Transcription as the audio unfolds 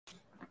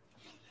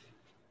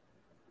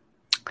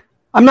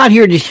I'm not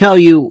here to tell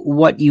you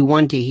what you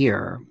want to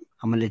hear.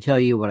 I'm going to tell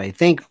you what I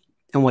think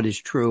and what is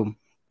true.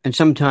 And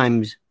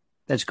sometimes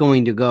that's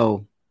going to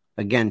go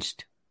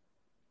against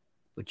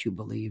what you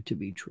believe to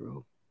be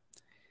true.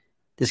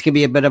 This can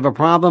be a bit of a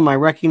problem. I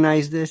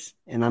recognize this,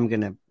 and I'm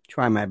going to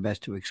try my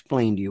best to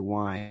explain to you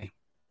why,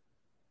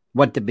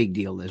 what the big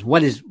deal is.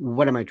 What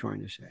am I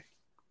trying to say?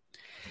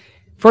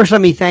 First, let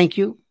me thank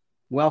you.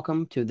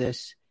 Welcome to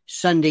this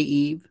Sunday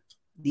Eve,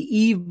 the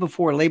eve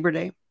before Labor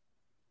Day.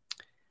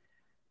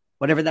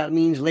 Whatever that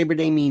means. Labor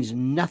Day means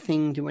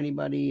nothing to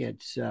anybody.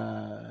 It's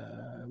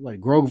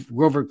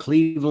Grover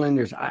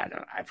Cleveland.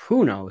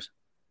 Who knows?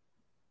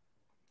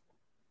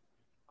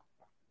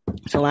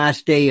 It's the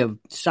last day of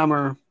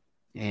summer,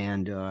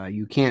 and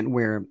you can't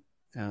wear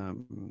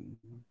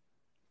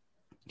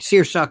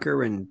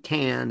seersucker and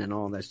tan and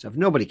all that stuff.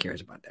 Nobody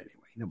cares about that anyway.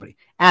 Nobody.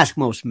 Ask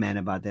most men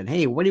about that.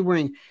 Hey, what are you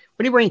wearing?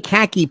 What are you wearing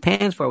khaki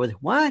pants for? With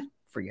what?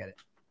 Forget it.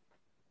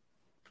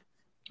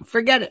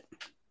 Forget it.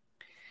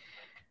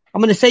 I'm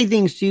going to say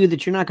things to you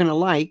that you're not going to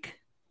like,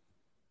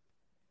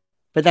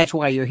 but that's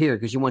why you're here,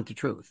 because you want the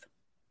truth.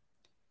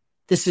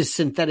 This is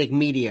synthetic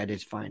media at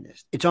its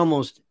finest. It's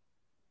almost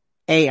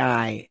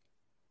AI.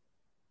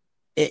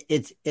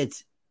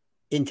 It's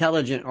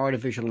intelligent,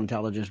 artificial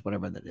intelligence,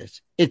 whatever that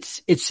is.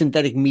 It's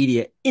synthetic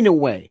media in a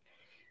way,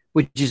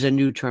 which is a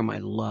new term I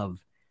love.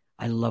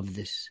 I love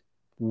this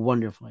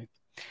wonderfully.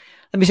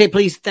 Let me say,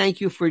 please, thank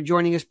you for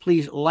joining us.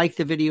 Please like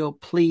the video.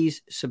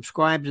 Please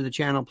subscribe to the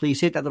channel. Please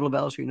hit that little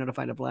bell so you're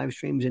notified of live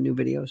streams and new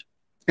videos.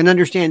 And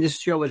understand this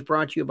show is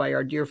brought to you by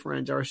our dear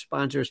friends, our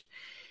sponsors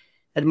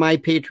at My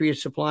Patriot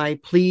Supply.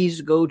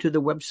 Please go to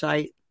the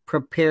website,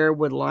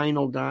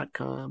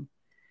 preparewithlionel.com.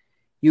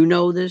 You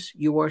know this.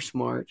 You are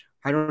smart.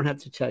 I don't have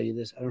to tell you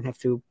this. I don't have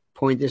to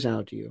point this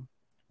out to you.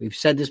 We've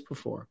said this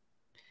before.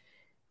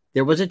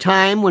 There was a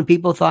time when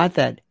people thought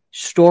that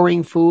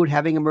storing food,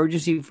 having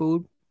emergency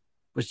food,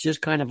 was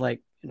just kind of like,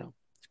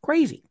 it's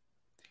crazy.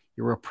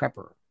 You're a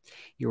prepper.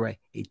 You're a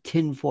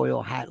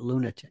tinfoil hat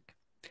lunatic.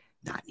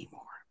 Not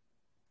anymore.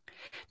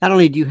 Not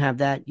only do you have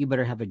that, you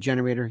better have a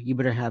generator. You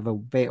better have a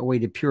way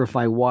to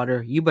purify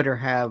water. You better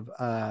have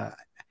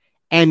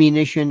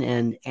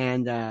ammunition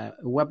and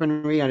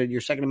weaponry under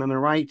your Second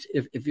Amendment rights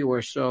if you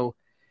are so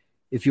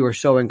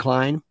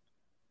inclined.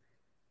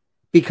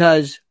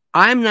 Because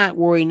I'm not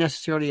worried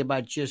necessarily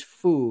about just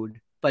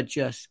food, but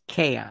just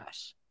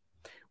chaos.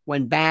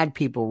 When bad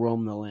people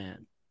roam the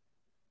land.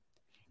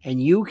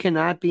 And you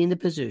cannot be in the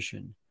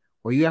position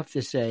where you have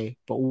to say,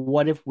 but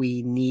what if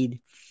we need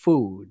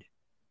food?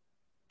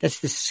 That's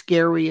the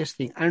scariest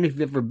thing. I don't know if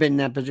you've ever been in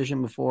that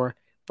position before,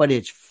 but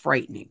it's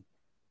frightening.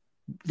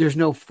 There's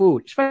no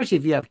food, especially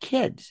if you have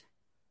kids.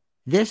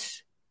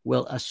 This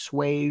will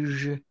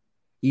assuage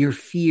your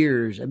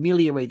fears,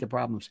 ameliorate the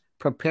problems.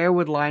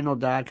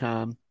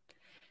 Preparewithlionel.com.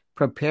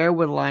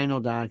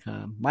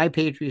 Preparewithlionel.com. My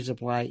Patriot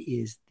Supply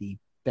is the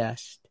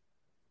best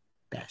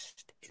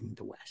in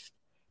the West.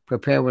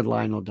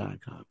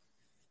 Preparewithlionel.com.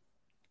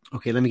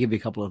 Okay, let me give you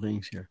a couple of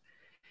things here.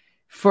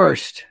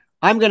 First,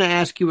 I'm going to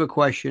ask you a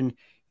question.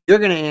 You're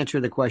going to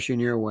answer the question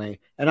your way,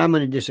 and I'm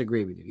going to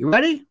disagree with you. You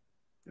ready?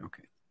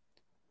 Okay.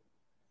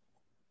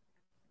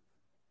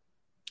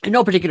 In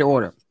no particular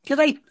order.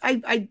 Because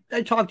I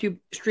talk to you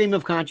stream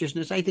of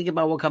consciousness. I think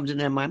about what comes in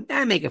their mind.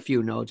 I make a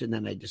few notes, and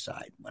then I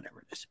decide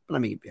whatever it is. But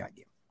let me give you an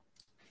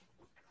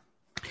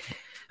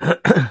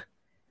idea.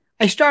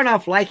 I start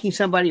off liking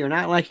somebody or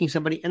not liking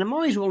somebody, and I'm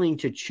always willing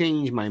to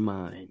change my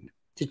mind,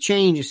 to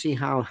change and see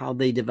how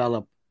they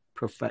develop.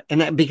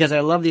 Because I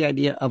love the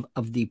idea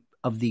of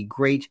the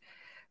great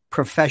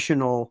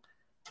professional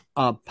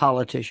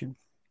politician.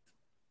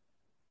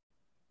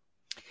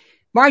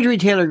 Marjorie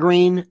Taylor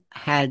Greene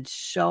had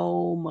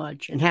so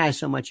much and has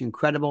so much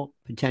incredible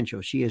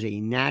potential. She is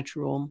a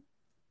natural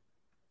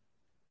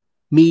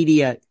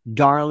media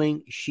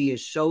darling. She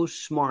is so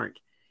smart.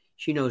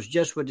 She knows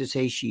just what to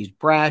say. She's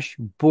brash,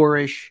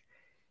 boorish.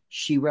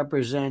 She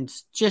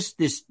represents just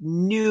this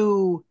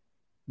newfound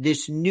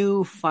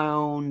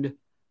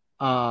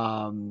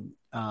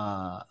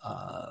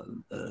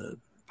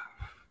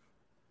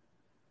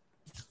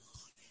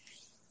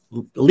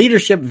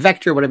leadership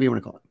vector, whatever you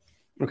want to call it.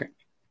 Okay.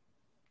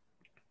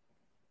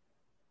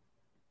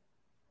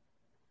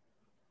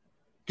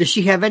 Does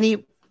she have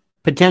any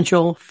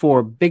potential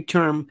for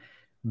big-term,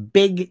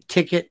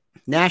 big-ticket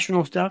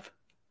national stuff?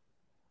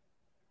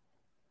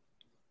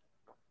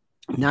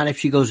 Not if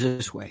she goes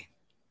this way.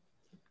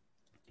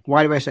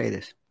 Why do I say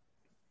this?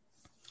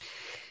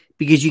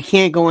 Because you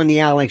can't go on the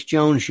Alex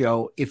Jones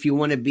show if you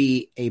want to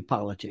be a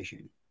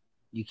politician.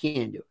 You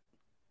can't do it.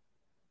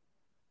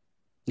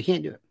 You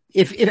can't do it.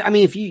 If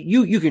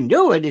you can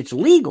do it, it's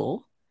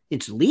legal.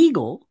 It's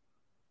legal.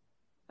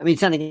 I mean,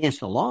 it's not against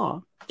the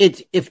law.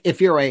 It's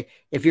if you're a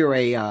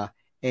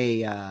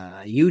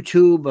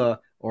YouTube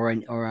or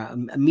a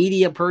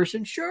media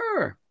person,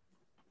 sure,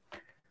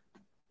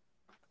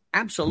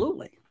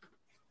 absolutely.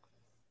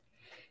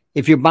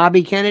 If you're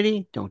Bobby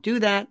Kennedy, don't do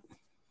that.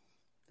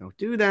 Don't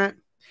do that.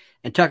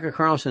 And Tucker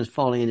Carlson's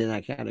falling into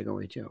that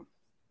category too.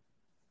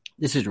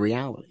 This is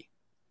reality.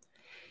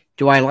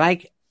 Do I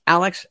like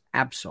Alex?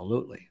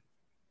 Absolutely.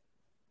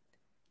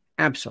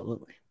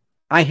 Absolutely.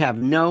 I have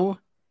no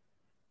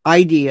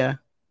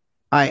idea.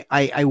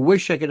 I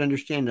wish I could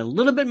understand a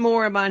little bit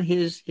more about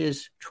his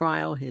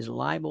trial, his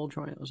libel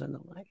trials and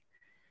the like.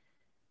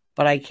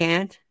 But I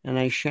can't and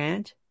I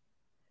shan't.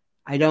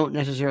 I don't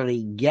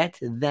necessarily get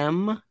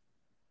them,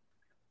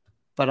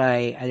 but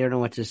I don't know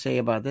what to say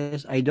about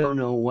this. I don't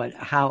know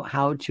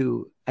how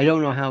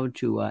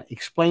to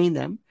explain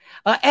them.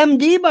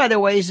 MD, by the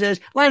way, says,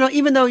 Lionel,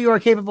 even though you are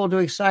capable to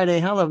excite a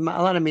hell of a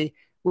lot of me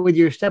with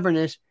your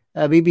stubbornness,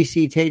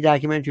 BBC Tate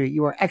documentary,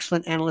 you are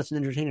excellent analyst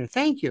and entertainer.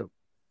 Thank you.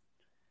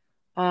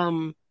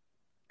 Even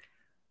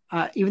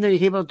though you're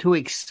capable to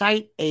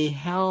excite a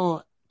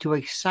hell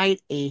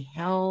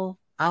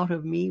out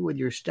of me with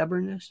your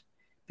stubbornness,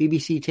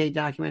 BBC Tate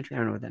documentary. I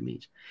don't know what that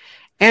means.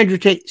 Andrew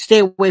Tate, stay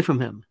away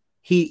from him.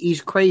 He's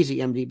crazy,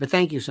 MD. But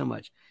thank you so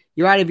much.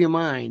 You're out of your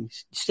mind.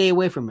 Stay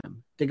away from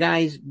him. The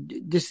guy's.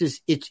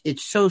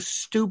 It's so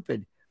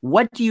stupid.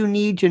 What do you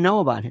need to know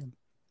about him?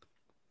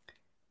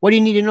 What do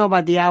you need to know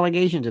about the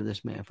allegations of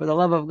this man? For the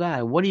love of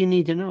God, what do you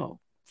need to know?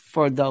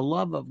 For the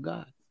love of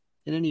God.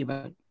 In any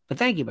event. But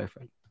thank you, my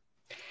friend.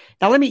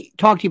 Now let me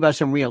talk to you about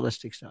some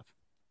realistic stuff.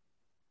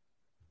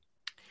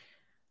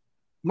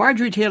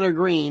 Marjorie Taylor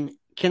Greene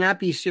cannot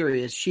be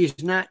serious. She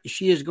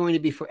is going to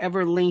be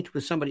forever linked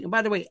with somebody. And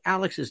by the way,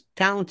 Alex is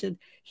talented.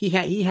 He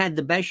had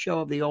the best show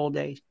of the old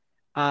days.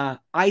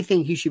 I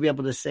think he should be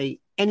able to say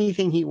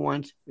anything he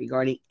wants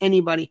regarding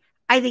anybody.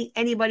 I think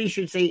anybody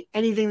should say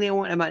anything they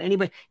want about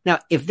anybody. Now,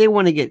 if they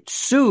want to get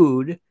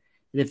sued, and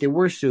if they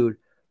were sued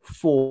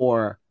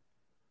for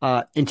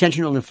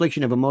intentional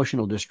infliction of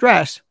emotional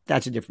distress,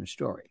 that's a different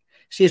story.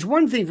 See, it's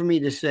one thing for me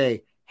to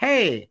say,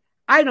 hey,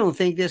 I don't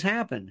think this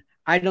happened.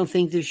 I don't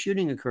think this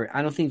shooting occurred.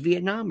 I don't think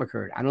Vietnam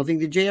occurred. I don't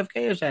think the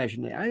JFK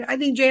assassination. I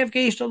think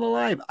JFK is still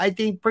alive. I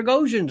think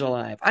Prigozhin's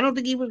alive. I don't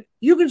think he was.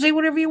 You can say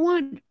whatever you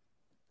want.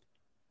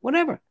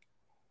 Whatever.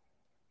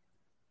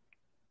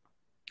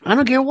 I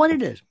don't care what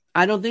it is.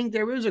 I don't think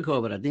there is a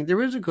COVID. I think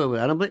there is a COVID.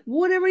 I don't believe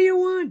whatever you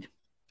want.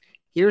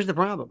 Here's the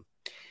problem.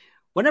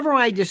 Whenever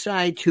I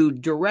decide to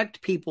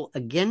direct people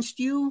against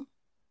you,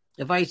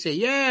 if I say,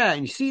 yeah,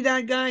 and you see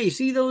that guy, you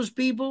see those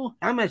people,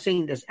 I'm not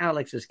saying that's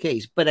Alex's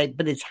case, but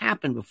it's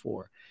happened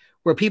before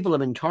where people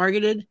have been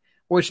targeted,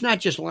 or it's not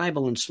just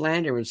libel and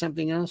slander and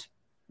something else.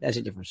 That's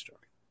a different story.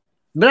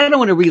 But I don't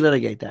want to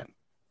relitigate that.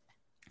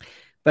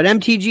 But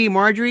MTG,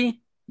 Marjorie,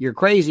 you're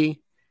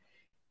crazy.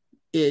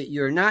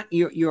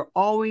 You're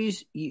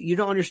always, you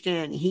don't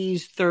understand.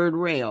 He's third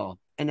rail.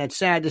 And that's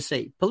sad to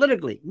say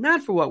politically,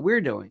 not for what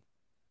we're doing,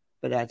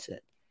 but that's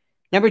it.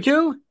 Number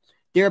two,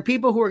 there are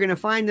people who are going to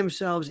find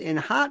themselves in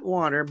hot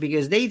water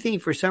because they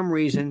think for some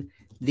reason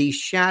the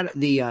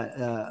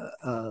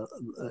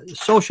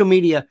social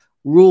media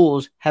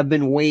rules have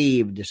been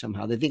waived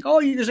somehow. They think, oh,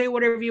 you can say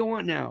whatever you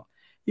want now.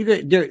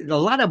 There's a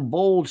lot of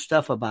bold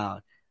stuff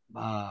about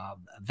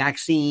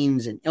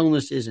vaccines and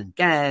illnesses and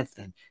death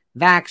and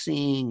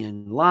vaccine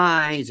and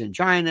lies and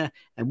China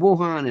and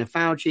Wuhan and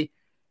Fauci.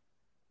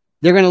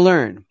 They're going to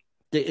learn.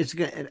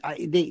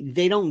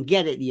 They don't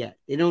get it yet.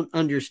 They don't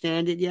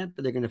understand it yet,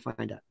 but they're going to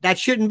find out. That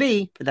shouldn't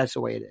be, but that's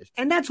the way it is.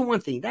 And that's one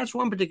thing. That's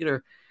one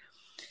particular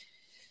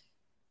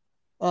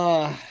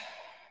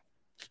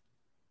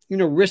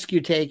risk you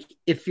take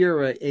if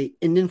you're an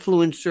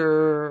influencer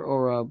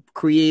or a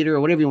creator or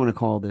whatever you want to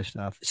call this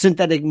stuff.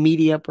 Synthetic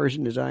media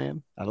person as I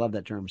am. I love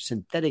that term,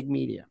 synthetic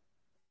media.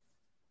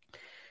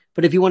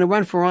 But if you want to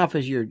run for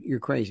office, you're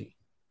crazy.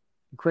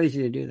 You're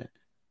crazy to do that.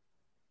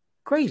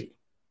 Crazy.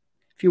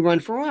 If you run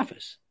for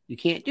office, you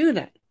can't do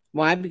that.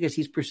 Why? Because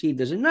he's perceived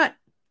as a nut.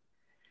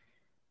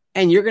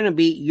 And you're going to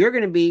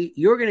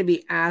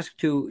be asked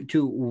to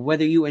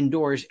whether you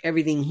endorse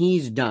everything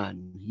he's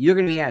done. You're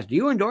going to be asked, do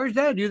you endorse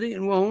that? Do you think?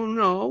 Well,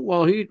 no.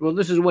 Well,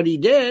 this is what he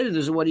did. And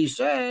this is what he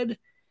said.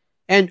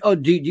 And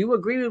do you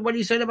agree with what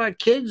he said about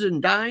kids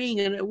and dying?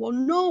 And well,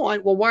 no.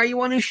 Well, why are you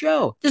on his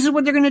show? This is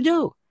what they're going to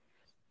do.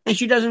 And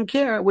she doesn't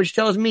care, which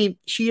tells me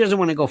she doesn't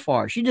want to go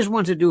far. She just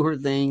wants to do her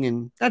thing,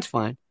 and that's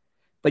fine.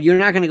 But you're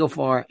not going to go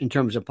far in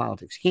terms of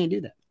politics. You can't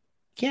do that.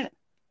 You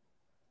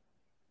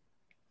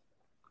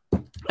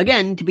can't.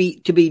 Again, to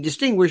be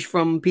distinguished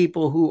from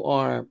people who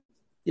are,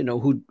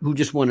 who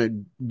just want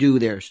to do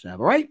their stuff.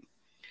 All right.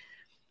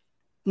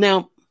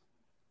 Now,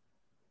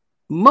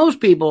 most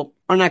people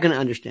are not going to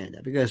understand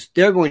that because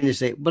they're going to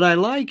say, but I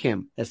like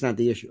him. That's not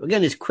the issue.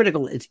 Again, it's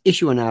critical. It's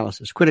issue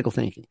analysis, critical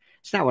thinking.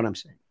 It's not what I'm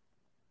saying.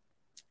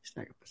 It's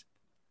not.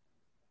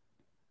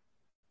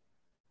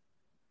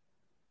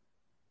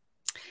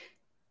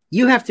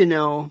 You have to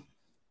know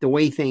the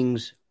way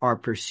things are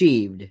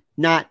perceived,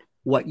 not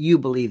what you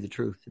believe the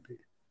truth to be.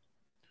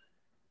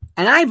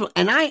 And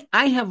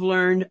I have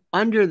learned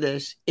under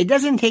this, it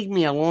doesn't take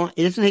me a long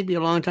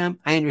time.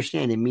 I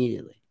understand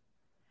immediately.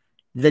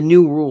 The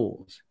new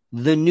rules.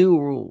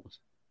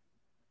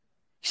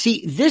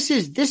 See, this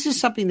is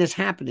something that's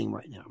happening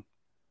right now.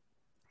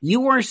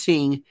 You are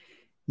seeing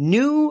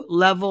new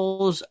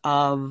levels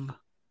of,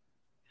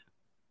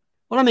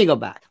 well, let me go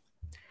back.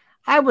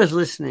 I was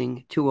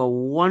listening to a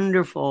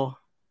wonderful,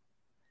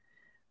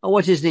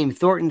 what's his name?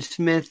 Thornton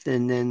Smith,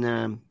 and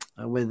then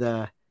with,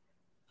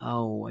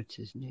 what's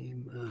his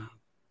name?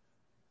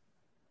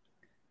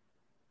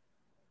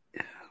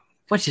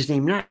 What's his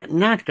name?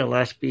 Not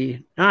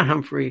Gillespie, not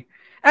Humphrey.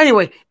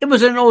 Anyway, it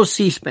was an old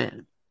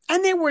C-SPAN.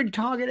 And they were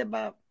talking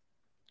about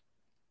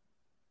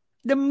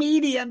the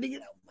media. Oh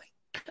my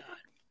God.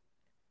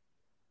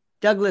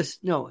 Douglas,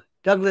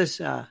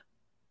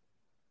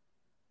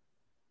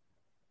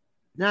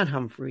 not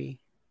Humphrey.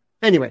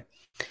 Anyway,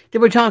 they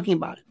were talking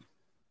about it.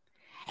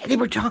 They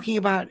were talking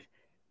about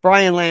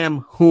Brian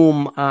Lamb,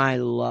 whom I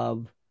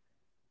love.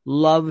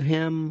 Love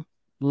him.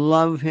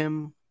 But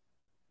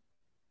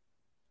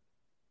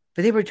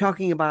they were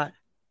talking about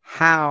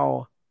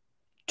how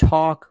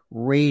talk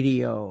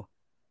radio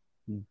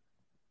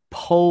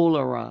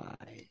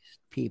polarized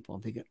people.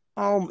 Thinking,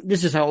 oh,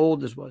 this is how old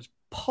this was.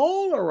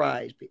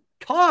 Polarized people.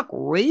 Talk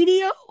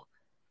radio?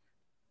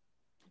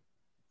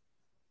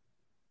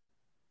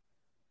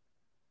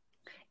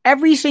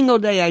 Every single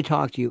day I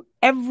talk to you,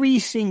 every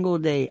single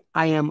day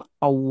I am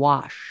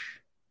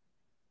awash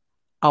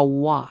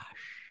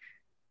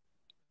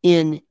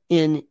in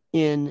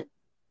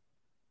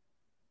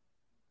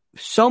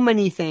so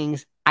many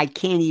things I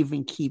can't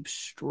even keep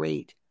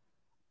straight.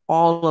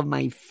 All of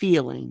my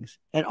feelings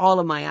and all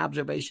of my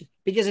observations,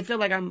 because I feel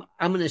like I'm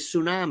in a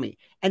tsunami,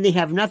 and they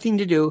have nothing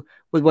to do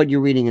with what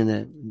you're reading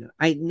in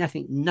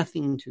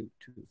nothing to do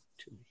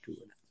with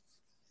it.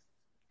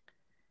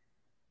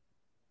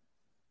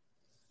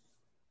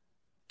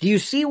 Do you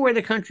see where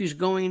the country's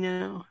going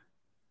now?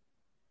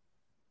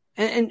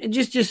 And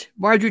just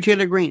Marjorie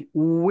Taylor Greene,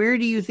 where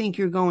do you think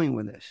you're going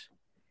with this?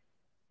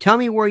 Tell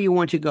me where you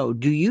want to go.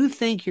 Do you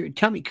think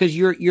tell me, because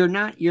you're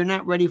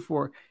not ready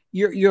for,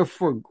 you're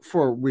for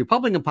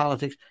Republican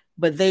politics,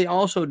 but they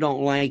also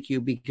don't like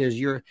you because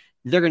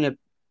they're gonna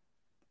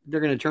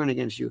turn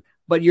against you.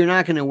 But you're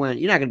not gonna win.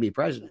 You're not gonna be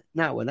president.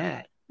 Not with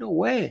that. No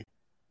way.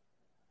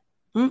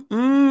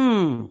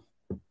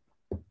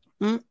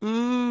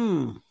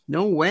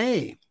 No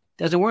way.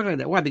 Doesn't work like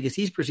that. Why? Because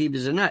he's perceived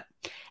as a nut,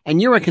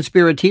 and you're a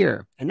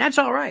conspirator, and that's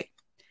all right.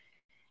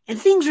 And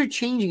things are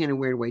changing in a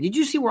weird way. Did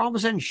you see where all of a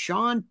sudden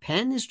Sean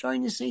Penn is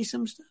starting to say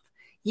some stuff?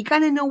 You got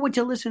to know what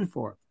to listen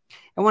for.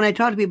 And when I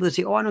talk to people that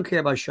say, oh, I don't care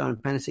about Sean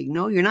Penn, I say,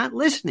 no, you're not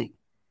listening.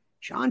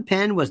 Sean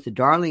Penn was the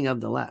darling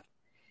of the left.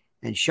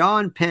 And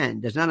Sean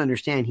Penn does not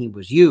understand he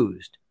was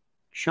used.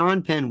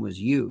 Sean Penn was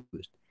used.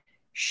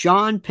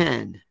 Sean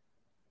Penn,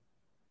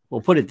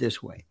 we'll put it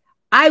this way.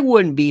 I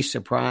wouldn't be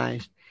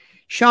surprised.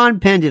 Sean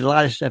Penn did a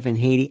lot of stuff in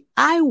Haiti.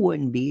 I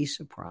wouldn't be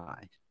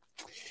surprised.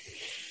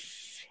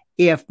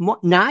 If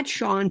not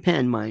Sean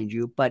Penn, mind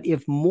you, but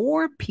if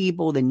more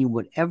people than you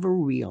would ever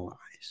realize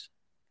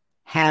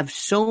have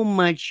so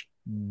much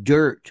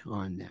dirt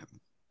on them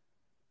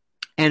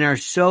and are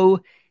so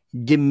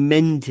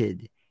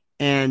demented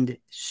and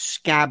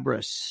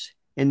scabrous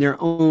in their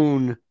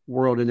own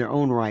world, in their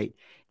own right,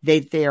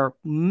 they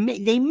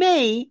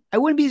may, I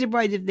wouldn't be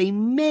surprised if they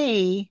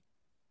may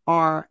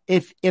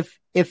in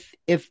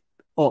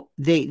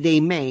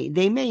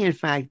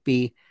fact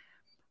be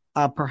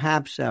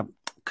perhaps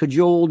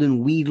cajoled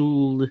and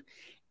wheedled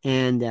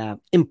and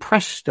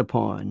impressed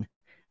upon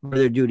for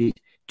their duties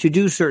to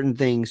do certain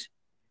things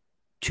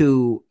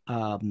to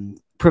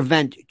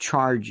prevent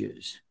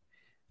charges.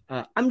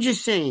 I'm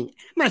just saying,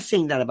 I'm not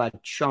saying that about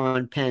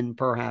Sean Penn,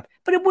 perhaps,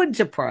 but it wouldn't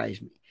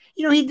surprise me.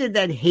 You know, he did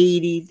that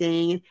Haiti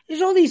thing, and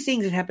there's all these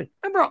things that happen.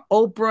 Remember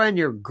Oprah and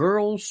your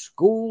girls'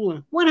 school?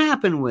 And what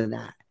happened with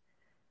that?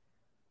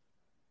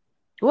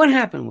 What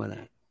happened with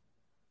that?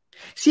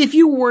 See, if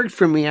you worked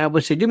for me, I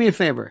would say, do me a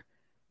favor.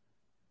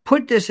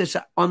 Put this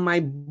on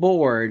my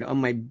board, on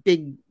my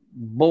big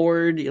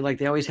board, like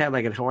they always have,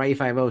 like at Hawaii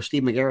Five-0.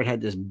 Steve McGarrett had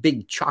this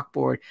big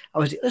chalkboard. I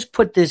was, let's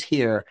put this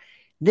here.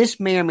 This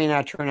may or may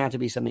not turn out to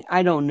be something.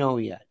 I don't know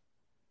yet.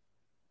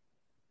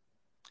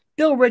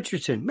 Bill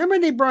Richardson. Remember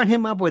they brought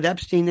him up with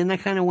Epstein, and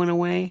that kind of went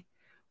away?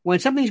 When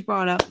something's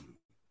brought up,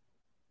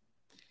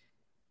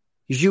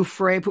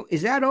 Jouffre,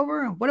 is that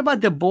over? What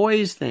about the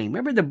boys thing?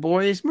 Remember the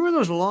boys? Remember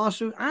those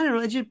lawsuits? I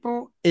don't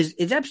know. Is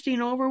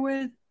Epstein over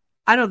with?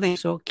 I don't think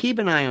so. Keep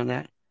an eye on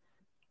that.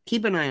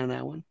 Keep an eye on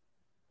that one.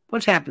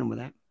 What's happening with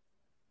that?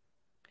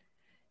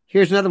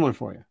 Here's another one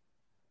for you.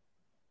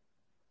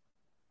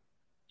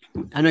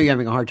 I know you're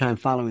having a hard time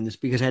following this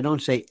because I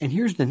don't say, and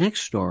here's the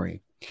next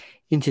story.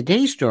 In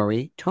today's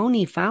story,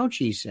 Tony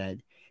Fauci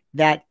said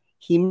that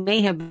he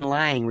may have been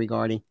lying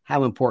regarding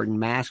how important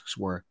masks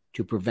were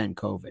to prevent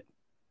COVID.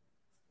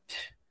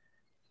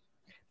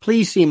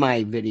 Please see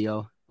my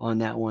video on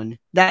that one.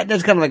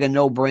 That's kind of like a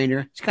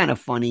no-brainer. It's kind of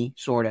funny,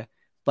 sort of.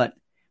 But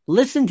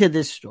listen to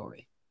this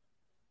story.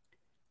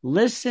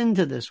 Listen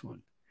to this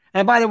one.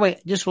 And by the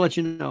way, just to let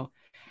you know,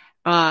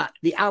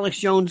 the Alex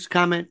Jones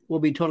comment will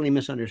be totally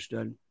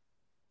misunderstood.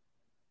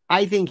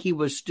 I think he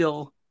was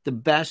still the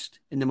best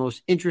and the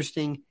most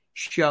interesting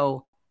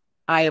show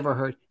I ever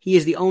heard. He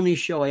is the only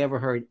show I ever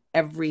heard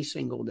every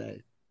single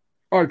day,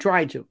 or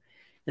tried to,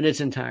 in its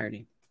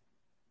entirety.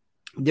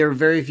 There are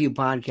very few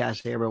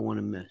podcasts I ever want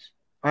to miss.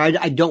 Or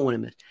I don't want to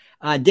miss.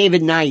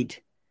 David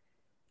Knight.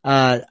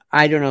 I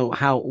don't know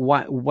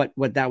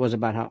what that was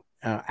about, how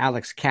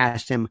Alex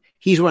cast him.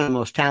 He's one of the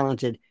most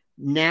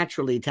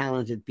naturally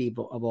talented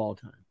people of all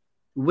time,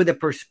 with a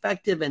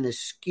perspective and a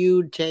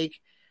skewed take.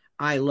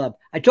 I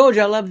told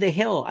you I love The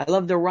Hill. I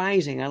love The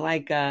Rising. I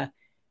like Brianna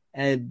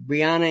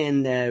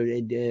and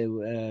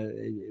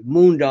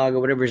Moondog or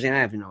whatever his name. I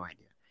have no idea.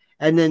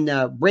 And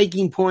then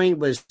Breaking Point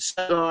was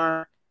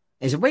Star.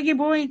 Is it Breaking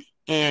Point?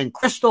 And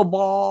Crystal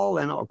Ball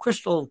and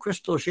Crystal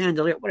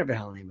Chandelier, whatever the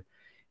hell the name is.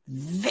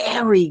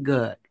 Very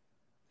good.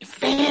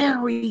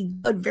 Very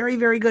good. Very,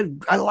 very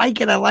good. I like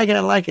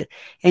it.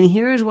 And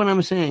here's what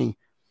I'm saying.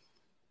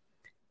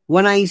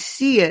 When I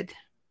see it,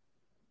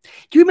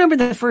 do you remember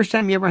the first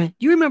time do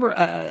you remember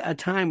a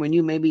time when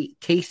you maybe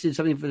tasted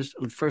something for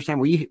the first time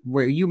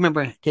where you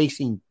remember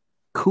tasting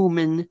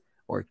cumin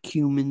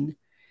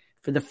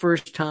for the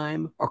first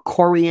time, or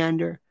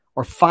coriander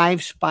or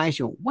 5 spice?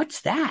 You go,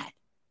 what's that?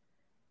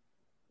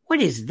 What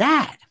is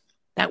that?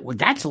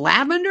 That's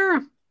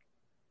lavender?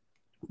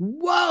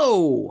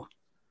 Whoa.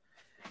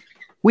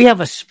 We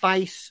have a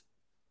spice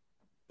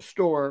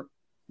store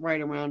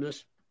right around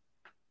us,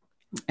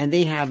 and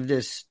they have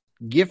this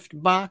gift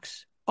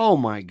box. Oh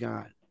my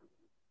God.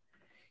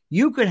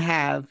 You could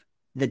have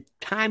the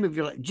time of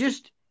your life,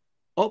 just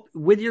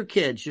with your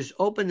kids, just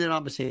open it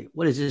up and say,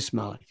 what does this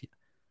smell like?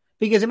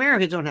 Because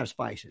Americans don't have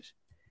spices.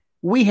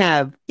 We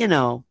have,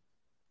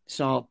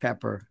 salt,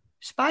 pepper,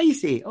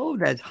 spicy. Oh,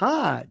 that's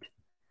hot.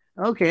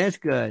 Okay, that's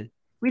good.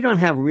 We don't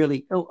have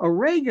really,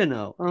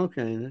 oregano.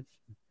 Okay.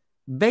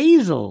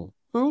 Basil.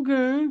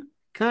 Okay.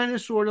 Kind of,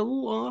 sort of, a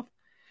little off.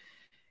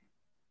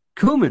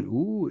 Cumin.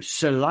 Ooh,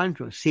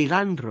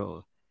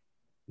 cilantro.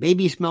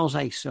 Maybe smells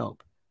like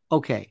soap.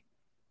 Okay.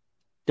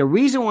 The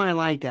reason why I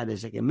like that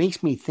is it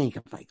makes me think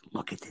of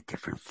look at the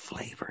different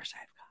flavors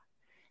I've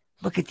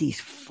got. Look at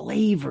these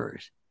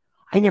flavors.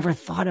 I never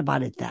thought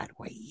about it that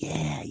way.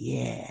 Yeah.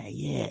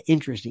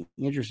 Interesting.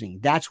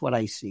 That's what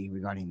I see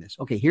regarding this.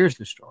 Okay, here's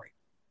the story.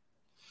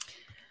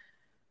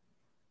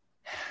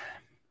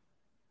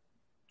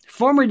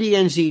 Former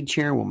DNC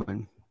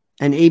chairwoman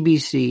and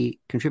ABC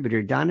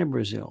contributor Donna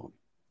Brazile,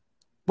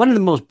 one of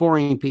the most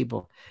boring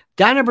people.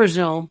 Donna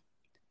Brazile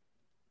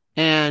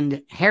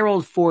and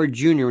Harold Ford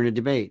Jr. in a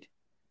debate.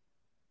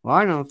 Well,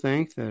 I don't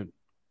think that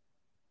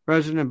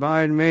President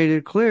Biden made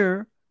it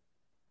clear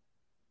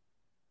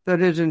that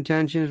his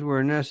intentions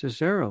were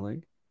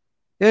necessarily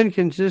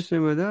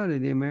inconsistent with that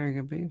of the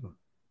American people.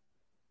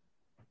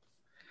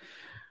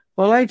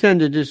 Well, I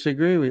tend to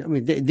disagree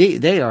with.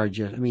 They are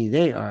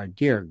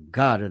dear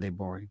God, are they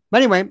boring?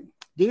 But anyway,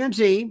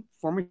 DNC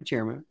former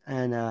chairman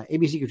and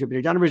ABC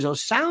contributor Donna Brazile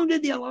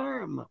sounded the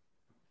alarm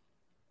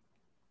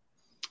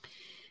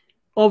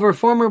over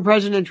former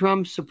President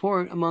Trump's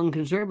support among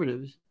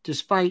conservatives,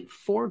 despite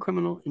 4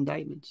 criminal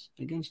indictments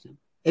against him,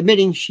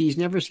 admitting she's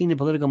never seen a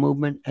political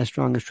movement as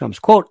strong as Trump's.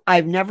 Quote,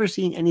 I've never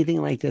seen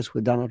anything like this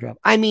with Donald Trump.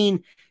 I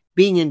mean,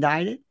 being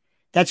indicted,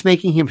 that's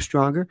making him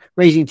stronger,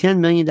 raising $10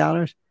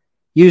 million,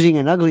 using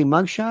an ugly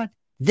mugshot.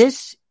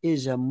 This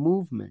is a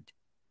movement.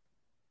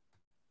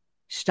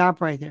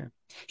 Stop right there.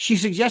 She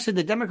suggested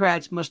that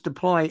Democrats must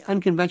deploy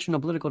unconventional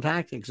political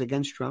tactics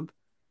against Trump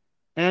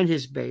and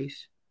his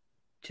base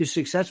to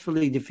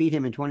successfully defeat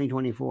him in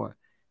 2024.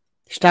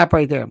 Stop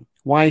right there.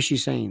 Why is she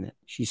saying that?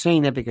 She's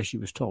saying that because she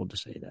was told to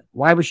say that.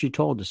 Why was she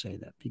told to say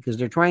that? Because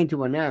they're trying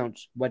to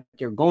announce what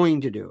they're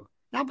going to do.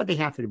 Not what they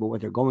have to do, but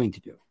what they're going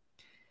to do.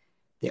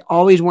 They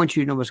always want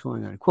you to know what's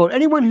going on. Quote,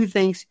 anyone who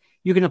thinks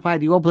you can apply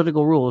the old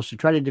political rules to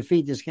try to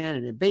defeat this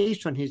candidate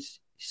based on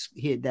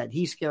that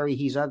he's scary,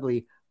 he's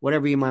ugly,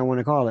 whatever you might want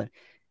to call it.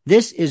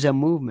 This is a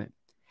movement.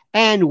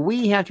 And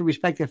we have to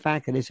respect the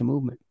fact that it's a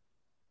movement.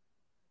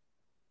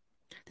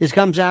 This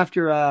comes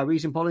after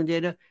recent polling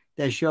data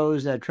that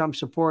shows that Trump's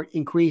support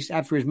increased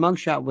after his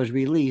mugshot was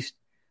released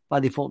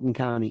by the Fulton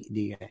County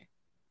DA.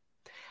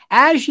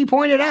 As she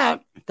pointed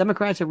out,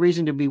 Democrats have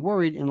reason to be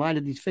worried in light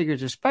of these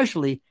figures,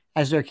 especially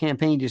as their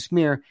campaign to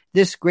smear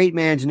this great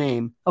man's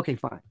name. Okay,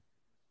 fine.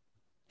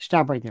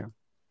 Stop right there.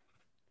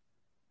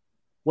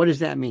 What does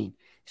that mean?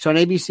 So on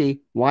ABC,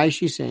 why is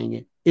she saying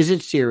it? Is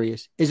it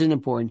serious? Is it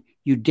important?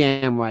 You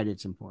damn right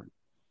it's important.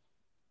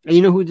 And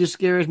you know who this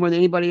scares more than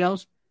anybody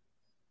else?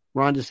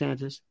 Ron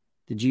DeSantis,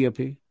 the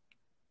GOP.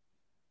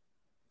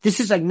 This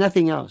is like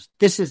nothing else.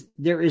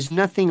 There is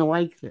nothing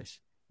like this.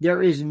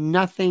 There is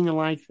nothing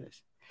like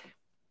this.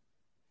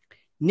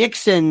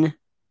 Nixon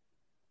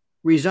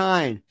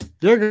resigned.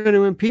 They're going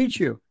to impeach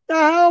you. The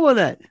hell with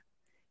it.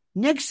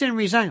 Nixon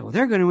resigned. Well,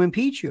 they're going to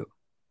impeach you.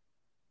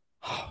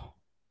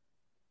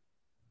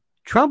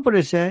 Trump would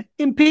have said,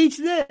 impeach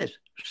this.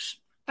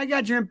 I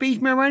got your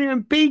impeachment right here.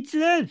 Impeach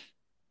this.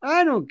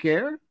 I don't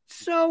care.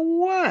 So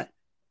what?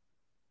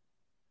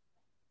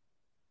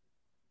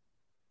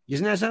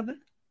 Isn't that something?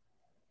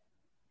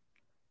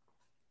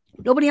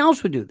 Nobody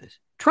else would do this.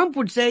 Trump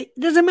would say, it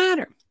doesn't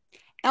matter.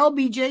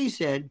 LBJ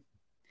said,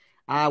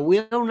 I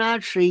will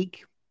not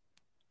seek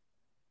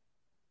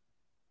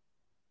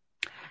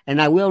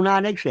and I will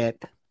not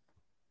accept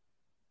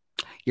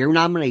your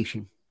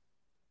nomination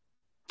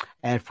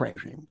as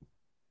president.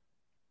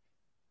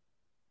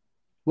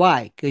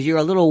 Why? Because you're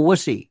a little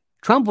wussy.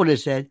 Trump would have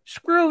said,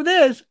 screw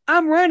this,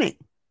 I'm running.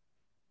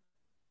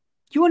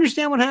 Do you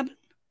understand what happened?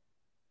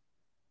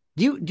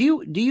 Do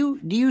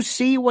you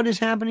see what is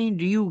happening?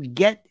 Do you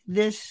get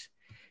this?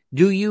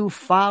 Do you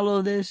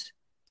follow this?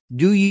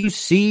 Do you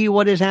see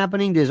what is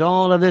happening? Does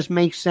all of this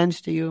make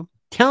sense to you?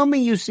 Tell me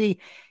you see.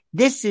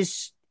 This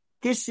is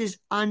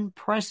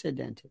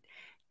unprecedented.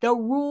 The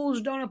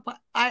rules don't apply.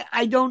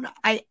 I don't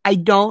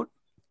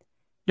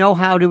know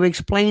how to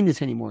explain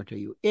this anymore to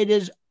you. It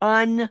is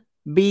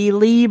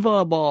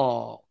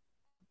unbelievable.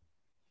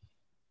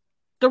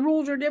 The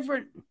rules are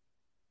different.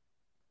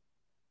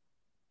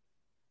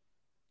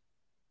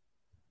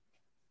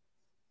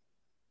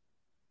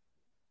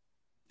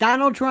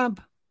 Donald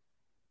Trump,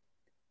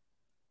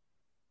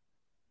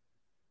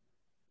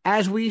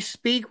 as we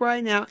speak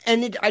right now,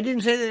 and I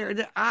didn't say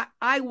that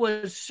I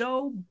was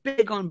so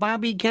big on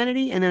Bobby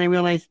Kennedy, and then I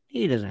realized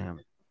he doesn't have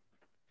it.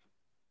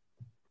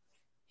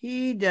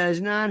 He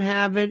does not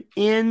have it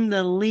in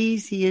the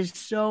least. He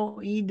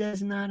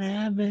does not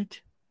have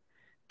it.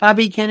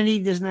 Bobby Kennedy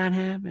does not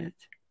have it.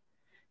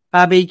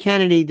 Bobby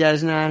Kennedy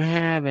does not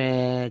have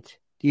it.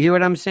 Do you hear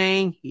what I'm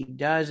saying? He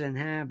doesn't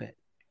have it.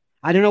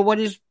 I don't know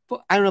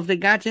I don't know if they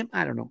got him.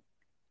 I don't know.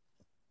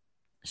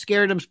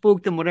 Scared him,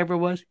 spooked him, whatever it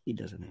was. He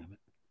doesn't have it.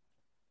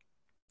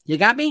 You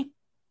got me?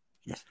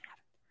 He doesn't have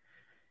it.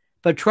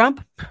 But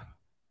Trump,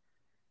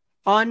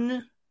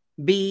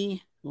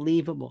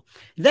 unbelievable.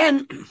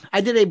 Then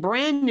I did a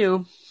brand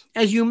new,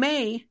 as you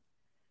may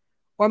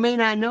or may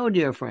not know,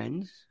 dear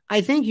friends.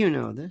 I think you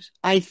know this.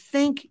 I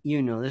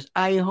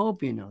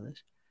hope you know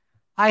this.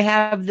 I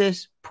have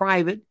this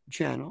private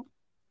channel.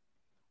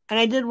 And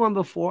I did one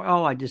before.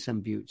 Oh, I did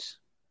some buttes.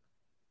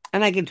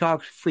 And I can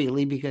talk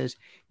freely because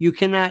you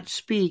cannot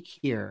speak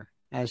here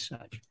as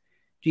such.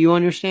 Do you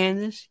understand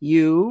this?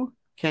 You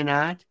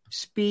cannot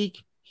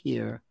speak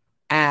here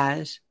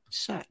as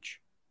such.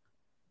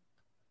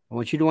 I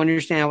want you to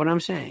understand what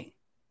I'm saying.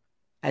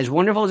 As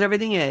wonderful as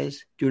everything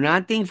is, do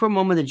not think for a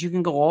moment that you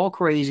can go all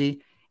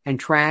crazy and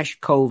trash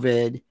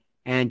COVID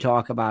and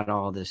talk about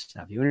all this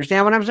stuff. You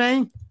understand what I'm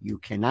saying? You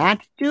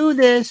cannot do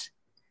this.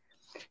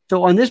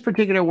 So on this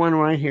particular one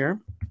right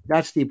here,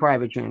 that's the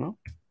private channel.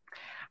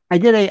 I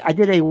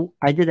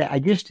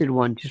just did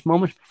one just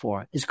moments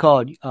before. It's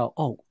called,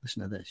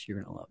 listen to this.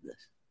 You're going to love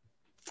this.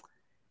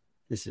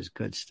 This is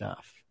good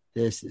stuff.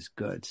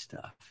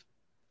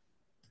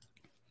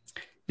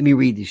 Let me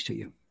read these to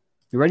you.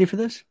 You ready for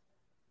this?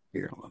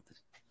 You're going to love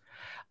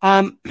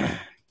this.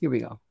 Here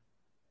we go.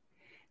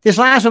 This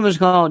last one was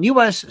called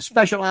U.S.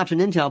 Special Ops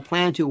and Intel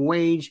Plan to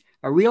Wage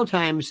a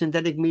Real-Time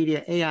Synthetic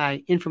Media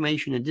AI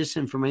Information and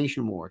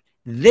Disinformation War.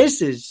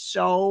 This is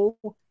so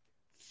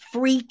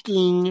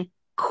freaking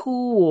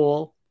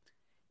cool.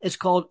 It's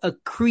called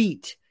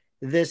Accrete,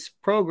 this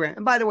program.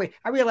 And by the way,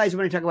 I realize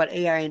when I talk about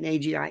AI and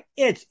AGI,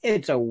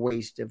 it's a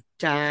waste of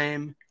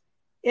time.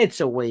 It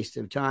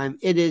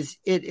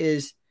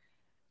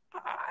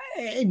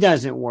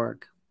doesn't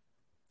work.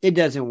 It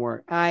doesn't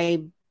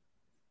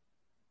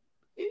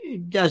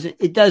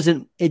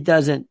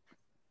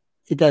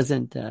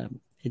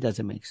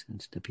make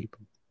sense to people.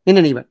 In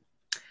any event.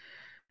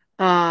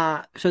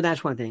 So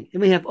that's one thing.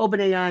 And we have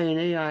OpenAI and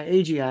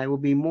AGI will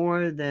be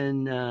more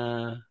than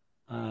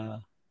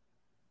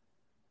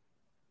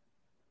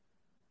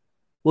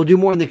will do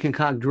more than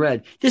concoct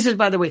dread. This is,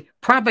 by the way,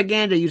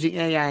 propaganda using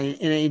AI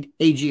and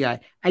AGI.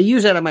 I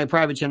use that on my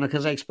private channel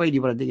because I explained to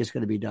you what I think is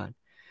going to be done.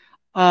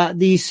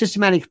 The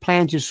systematic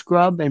plan to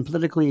scrub and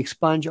politically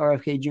expunge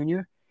RFK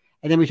Jr.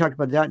 And then we talked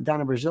about the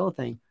Donna Brazile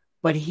thing.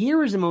 But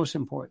here is the most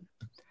important.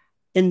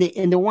 In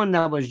the one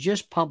that was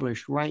just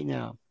published right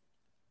now,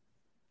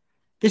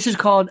 this is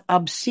called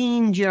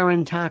obscene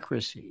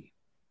gerontocracy.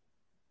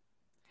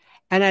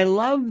 And I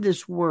love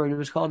this word. It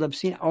was called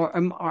obscene,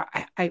 or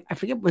I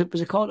forget,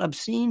 was it called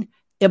obscene?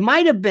 It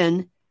might have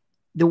been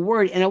the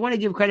word, and I want to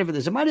give credit for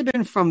this. It might have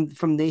been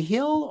from The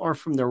Hill or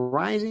from The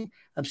Rising.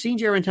 Obscene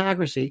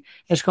gerontocracy.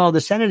 It's called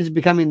The Senate is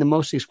becoming the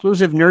most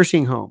exclusive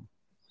nursing home.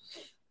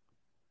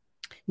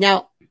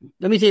 Now,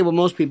 let me tell you what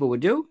most people would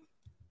do.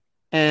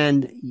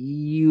 And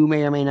you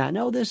may or may not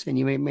know this, and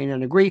you may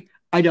not agree.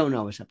 I don't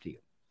know. It's up to you.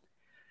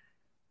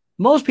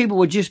 Most people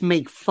would just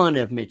make fun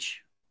of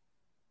Mitch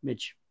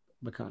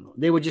McConnell.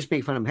 They would just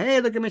make fun of him. Hey,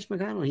 look at Mitch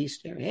McConnell. He's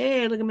staring.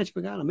 Hey, look at Mitch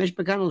McConnell. Mitch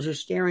McConnell's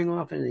just staring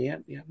off. Yeah.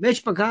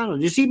 Mitch McConnell.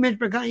 Do you see Mitch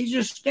McConnell? He's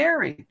just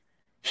staring.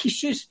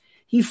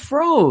 He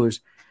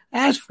froze.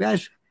 There's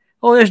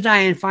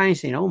Dianne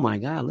Feinstein. Oh my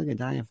God, look at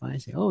Dianne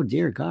Feinstein. Oh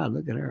dear God,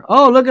 look at her.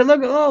 Oh, look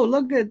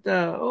at,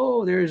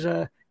 there's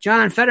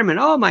John Fetterman.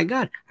 Oh my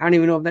God. I don't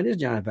even know if that is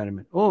John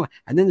Fetterman. Oh,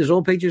 and then there's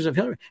old pictures of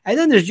Hillary. And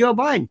then there's Joe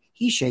Biden.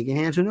 He's shaking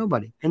hands with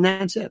nobody. And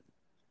that's it.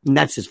 And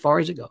that's as far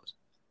as it goes.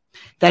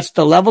 That's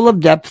the level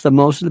of depth of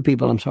most of the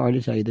people, I'm sorry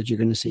to tell you, that you're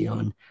going to see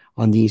on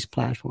these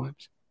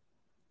platforms.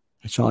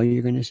 That's all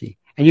you're going to see.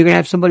 And you're going to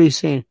have somebody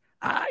saying,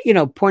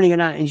 pointing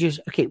it out and just,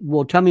 okay,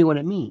 well, tell me what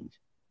it means.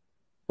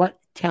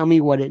 Tell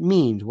me what it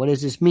means. What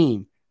does this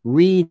mean?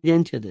 Read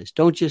into this.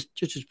 Don't just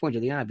point to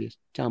the obvious.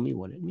 Tell me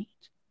what it means.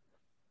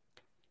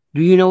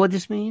 Do you know what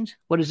this means?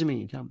 What does it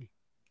mean? Tell me.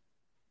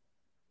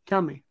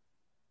 Tell me.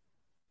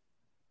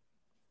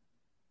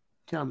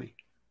 Tell me.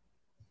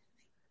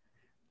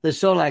 Liz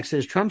Solak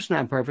says Trump's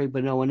not perfect,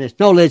 but no one is.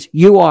 No, Liz,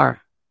 you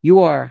are. You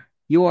are,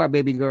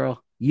 baby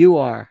girl. You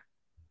are.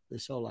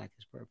 Liz Solak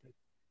is perfect.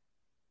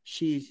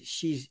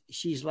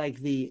 She's like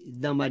the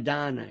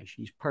Madonna.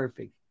 She's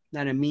perfect.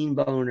 Not a mean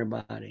bone in her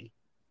body.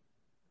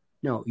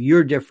 No,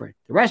 you're different.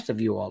 The rest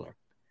of you all are.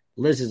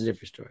 Liz is a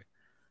different story.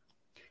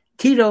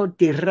 Tito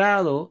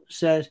Tirado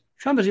says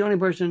Trump is the only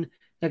person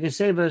that can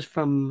save us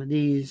from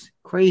these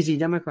crazy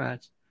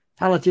Democrats.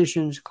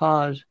 Politicians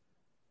cause.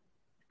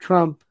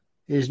 Trump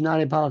is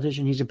not a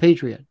politician. He's a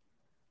patriot.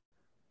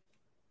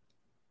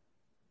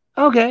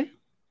 Okay.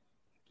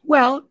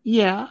 Well,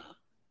 yeah,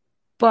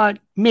 but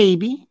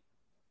maybe.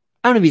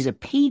 I don't know if he's a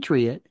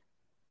patriot.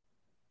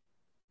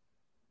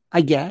 I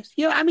guess.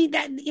 I mean,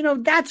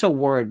 that's a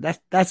word.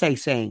 That's like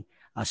saying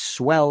a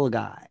swell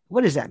guy.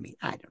 What does that mean?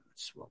 I don't know.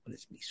 Swell. What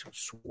does it mean?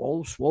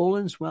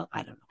 Swollen, swell?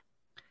 I don't know.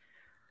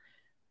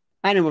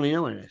 I don't really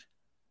know what it is.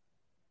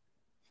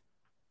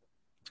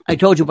 I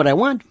told you what I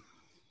want.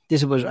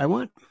 This is what I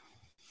want.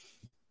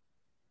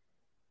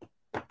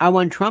 I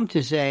want Trump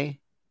to say,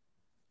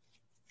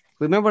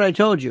 remember what I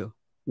told you.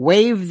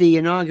 Waive the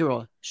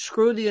inaugural.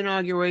 Screw the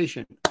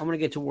inauguration. I'm going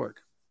to get to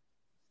work.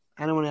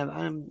 I don't want to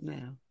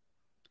have,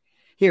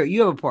 Here,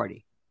 you have a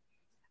party.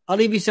 I'll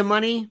leave you some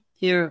money.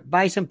 Here,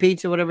 buy some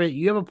pizza, whatever.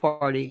 You have a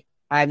party.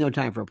 I have no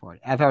time for a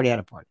party. I've already had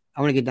a party.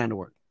 I want to get down to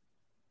work.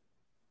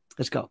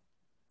 Let's go.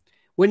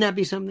 Wouldn't that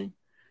be something?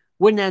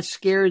 Wouldn't that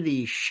scare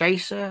the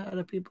scheisse out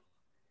of people?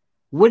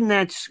 When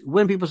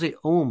people say,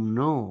 oh,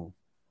 no.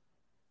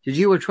 Did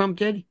you hear what Trump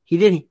did? He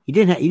didn't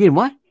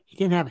what? He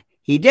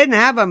didn't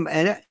have him.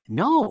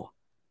 No.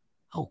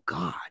 Oh,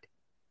 God.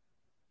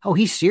 Oh,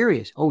 he's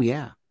serious. Oh,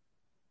 yeah.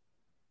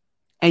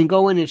 And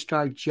go in and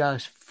start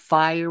just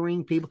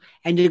firing people,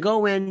 and to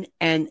go in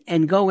and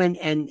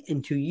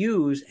to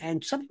use,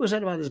 and some people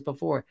said about this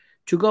before,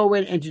 to go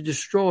in and to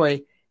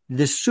destroy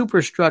the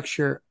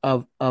superstructure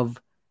of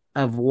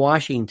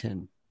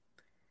Washington,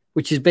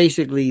 which is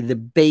basically the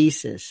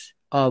basis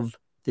of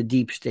the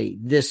deep state.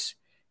 This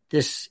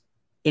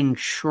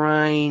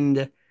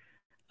enshrined,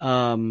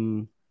 I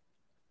don't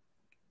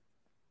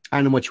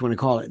know what you want to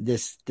call it.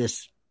 This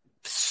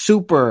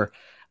super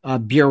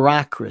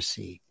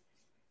bureaucracy.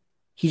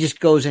 He just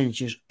goes in and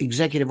just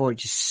executive order,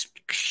 just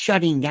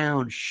shutting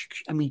down.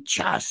 I mean,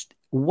 I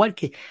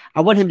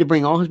want him to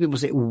bring all his people and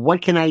say,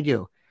 what can I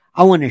do?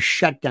 I want to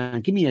shut down.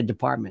 Give me a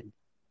department.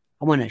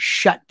 I want to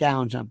shut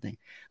down something.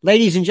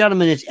 Ladies and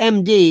gentlemen, it's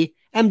MD.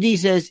 MD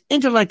says,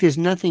 intellect is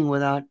nothing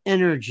without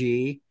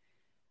energy.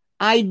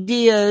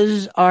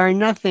 Ideas are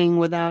nothing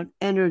without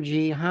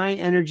energy. High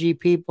energy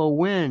people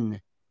win.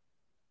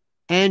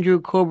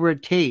 Andrew Cobra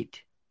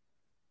Tate.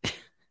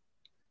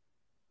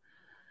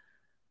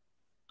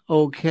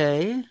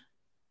 Okay.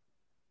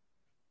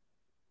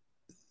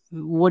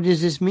 What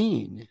does this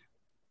mean?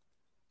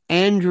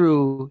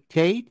 Andrew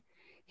Tate?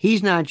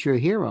 He's not your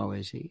hero,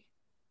 is he?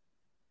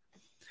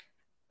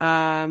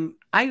 I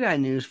got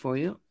news for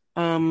you.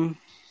 I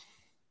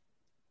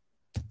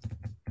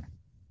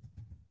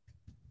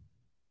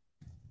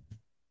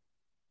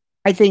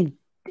think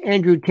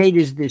Andrew Tate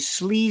is the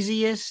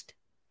sleaziest.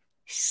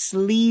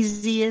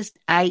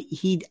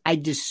 I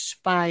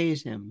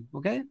despise him.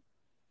 Okay.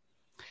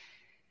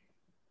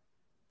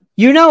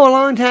 A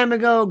long time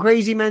ago,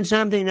 crazy meant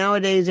something.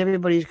 Nowadays,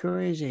 everybody's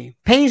crazy.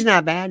 Pain's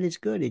not bad. It's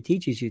good. It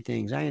teaches you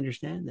things. I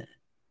understand that.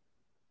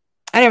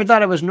 I never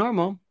thought it was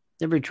normal.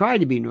 Never tried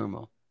to be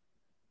normal.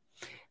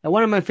 And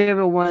one of my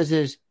favorite ones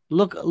is,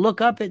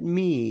 look up at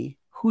me.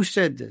 Who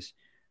said this?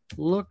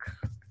 Look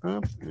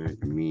up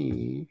at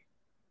me.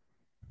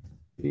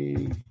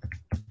 The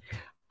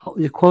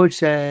quote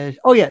says,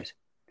 oh, yes.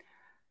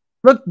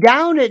 Look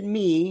down at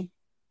me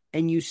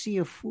and you see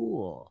a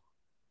fool.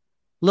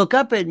 Look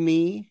up at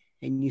me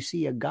and you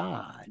see a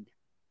God.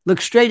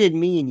 Look straight at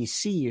me and you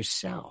see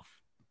yourself.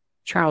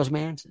 Charles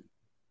Manson.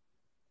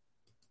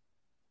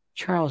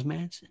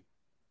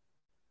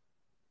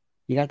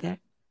 You got that?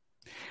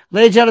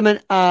 Ladies and gentlemen,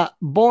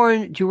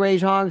 Born to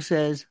Raise Hogs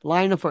says,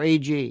 Lionel for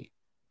AG.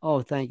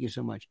 Oh, thank you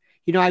so much.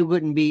 I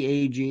wouldn't be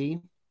AG,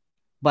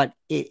 but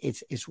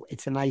it's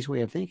a nice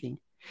way of thinking.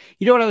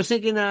 You know what I was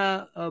thinking,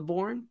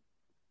 Born?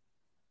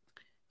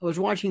 I was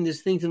watching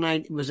this thing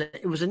tonight. It was a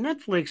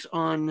Netflix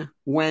on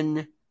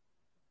when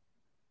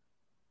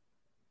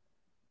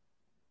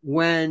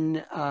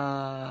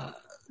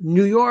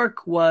New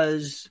York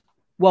was,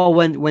 well,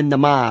 when the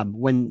mob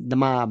and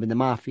the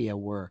mafia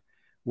were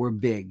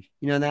big.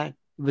 You know that?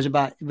 It was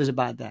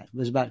about that. It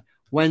was about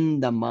when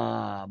the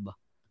mob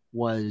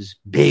was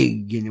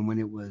big and when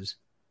it was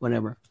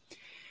whatever.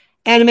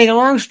 And to make a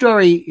long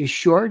story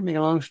short,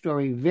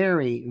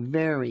 very,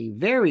 very,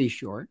 very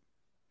short,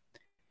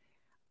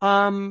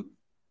 it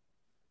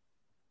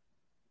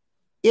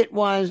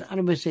was, how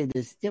do I say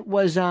this? It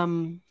was,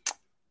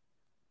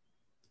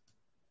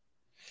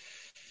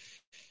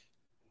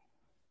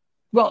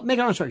 Well, make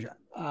it long story short.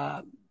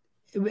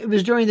 It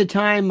was during the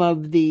time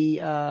of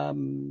the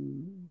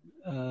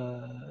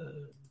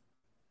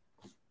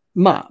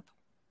mob,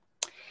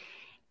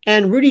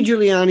 and Rudy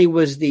Giuliani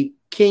was the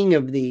king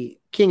of the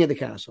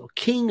castle,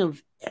 king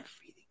of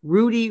everything.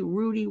 Rudy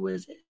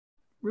was it.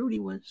 Rudy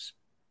was.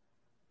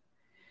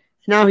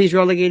 Now he's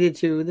relegated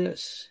to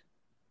this,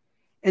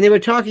 and they were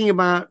talking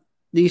about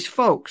these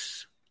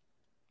folks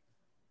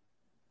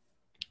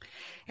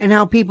and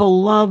how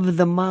people love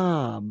the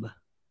mob.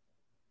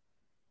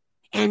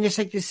 And it's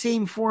like the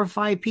same 4 or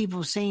 5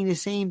 people saying the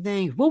same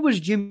thing. What was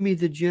Jimmy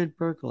the Gent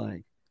Burke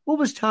like? What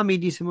was Tommy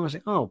DeSimone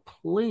like? Oh,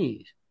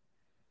 please.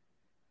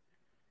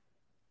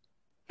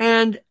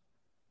 And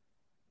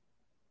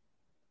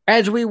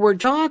as we were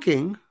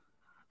talking,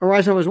 or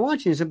as I was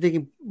watching this, I'm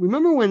thinking,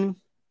 remember when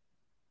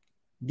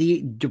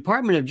the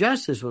Department of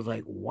Justice was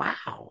like,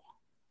 wow.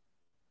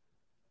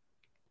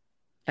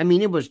 I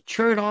mean, it was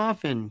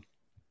Chertoff and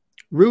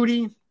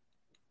Rudy.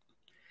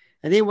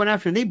 And they went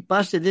after, and they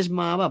busted this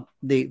mob up.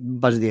 They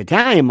busted the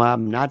Italian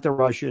mob, not the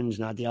Russians,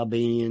 not the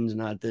Albanians,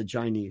 not the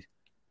Chinese.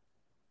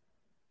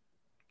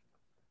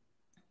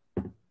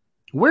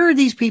 Where are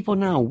these people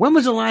now? When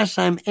was the last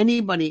time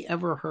anybody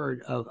ever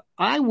heard of?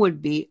 You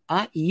would be,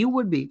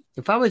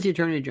 if I was the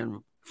Attorney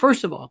General.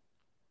 First of all,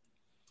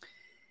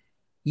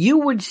 you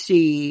would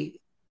see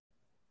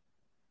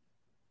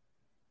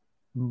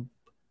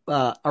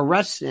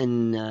arrests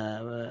and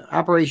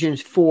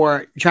operations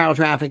for child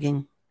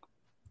trafficking.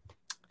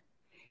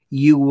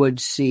 You would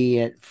see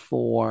it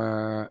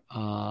for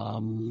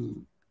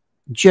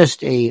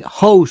just a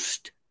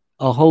host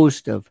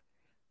of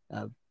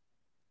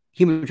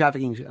human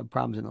trafficking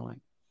problems and the like.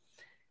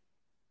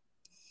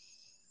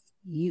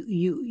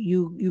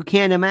 You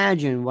can't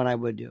imagine what I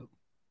would do.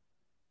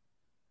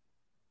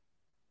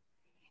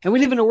 And we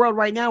live in a world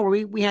right now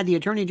where we had the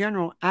Attorney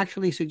General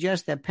actually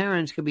suggest that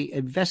parents could be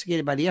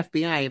investigated by the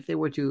FBI if they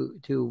were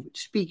to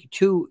speak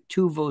too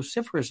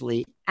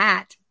vociferously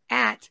at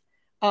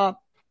a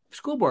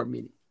school board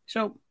meeting.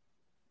 So,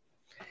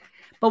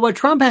 but what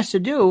Trump has to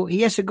do,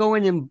 he has to go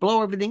in and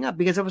blow everything up,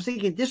 because I was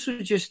thinking this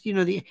was just,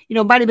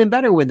 might have been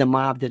better with the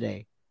mob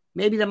today.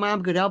 Maybe the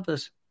mob could help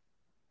us.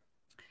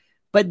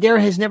 But there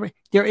is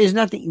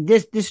nothing,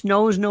 this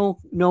knows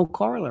no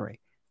corollary.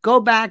 Go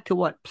back to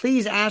what?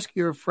 Please ask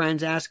your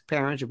friends, ask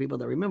parents or people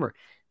that remember.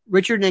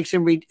 Richard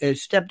Nixon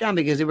stepped down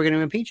because they were going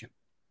to impeach him.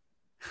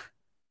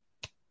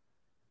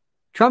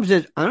 Trump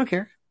says, I don't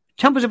care.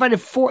 Trump was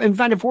indicted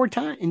four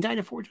times.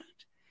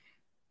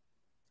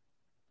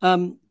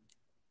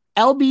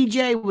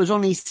 LBJ was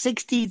only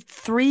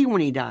 63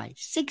 when he died.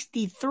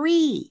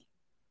 63.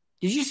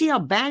 Did you see how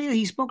bad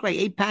he smoked like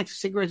 8 packs of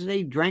cigarettes a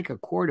day, drank a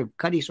quart of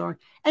Cutty Sark?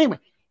 Anyway,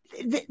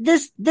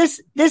 this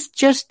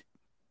just,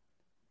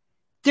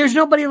 there's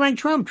nobody like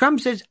Trump. Trump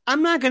says,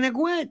 I'm not going to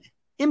quit.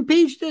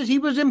 Impeach this. He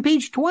was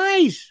impeached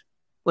twice.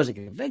 Wasn't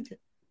convicted.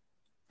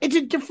 It's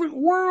a different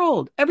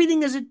world.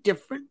 Everything is a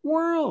different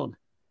world.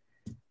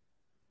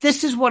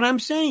 This is what I'm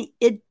saying.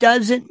 It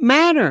doesn't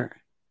matter.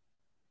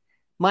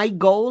 My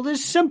goal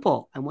is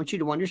simple. I want you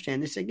to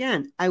understand this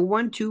again. I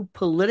want to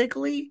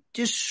politically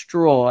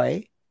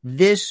destroy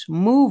this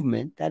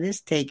movement that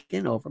has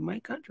taken over my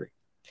country.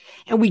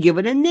 And we give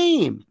it a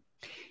name.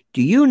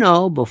 Do you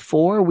know,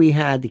 before we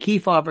had the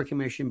Kefauver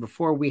Commission,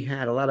 before we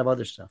had a lot of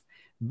other stuff,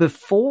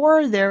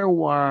 before there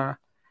were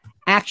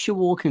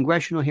actual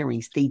congressional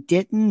hearings, they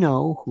didn't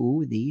know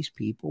who these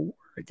people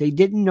were. They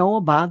didn't know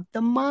about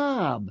the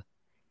mob.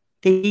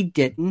 They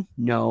didn't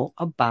know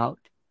about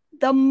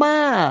the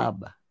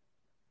mob.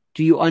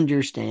 Do you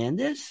understand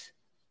this?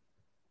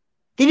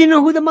 They didn't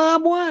know who the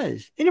mob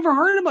was. They never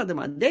heard about the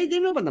mob. They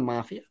didn't know about the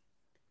mafia.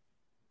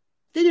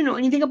 They didn't know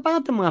anything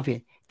about the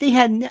mafia. They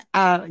had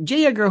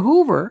J. Edgar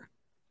Hoover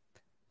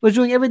was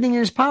doing everything in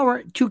his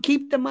power to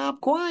keep the mob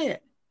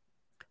quiet.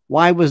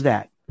 Why was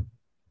that?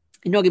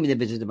 And don't give me the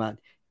business about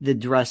the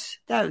dress.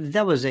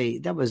 That was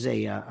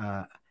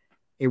a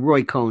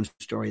Roy Cohn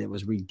story that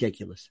was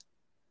ridiculous.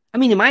 I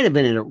mean, he might have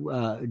been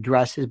in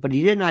dresses, but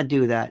he did not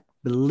do that.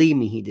 Believe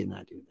me, he did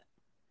not do that.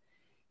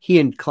 He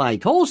and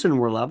Clyde Tolson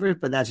were lovers,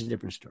 but that's a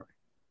different story.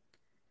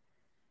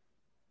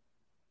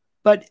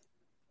 But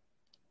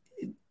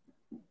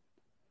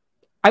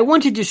I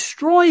want to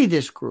destroy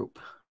this group.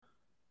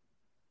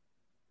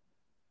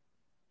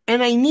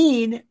 And I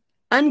need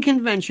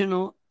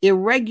unconventional,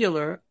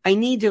 irregular,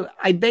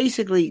 I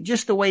basically,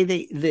 just the way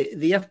the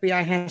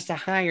FBI has to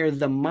hire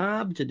the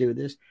mob to do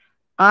this,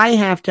 I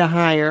have to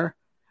hire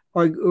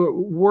or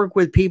work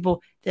with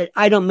people that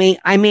I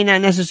may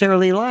not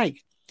necessarily like.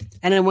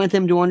 And I want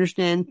them to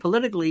understand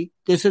politically,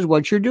 this is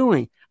what you're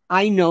doing.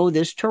 I know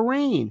this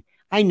terrain.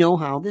 I know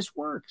how this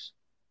works.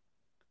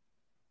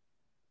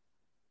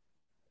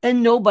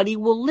 And nobody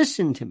will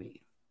listen to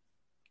me.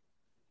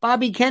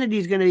 Bobby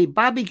Kennedy's going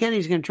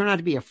to turn out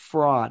to be a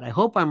fraud. I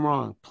hope I'm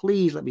wrong.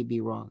 Please let me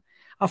be wrong.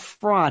 A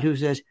fraud who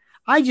says,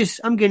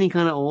 I'm getting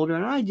kind of older,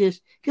 and because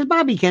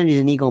Bobby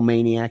Kennedy's an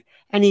egomaniac,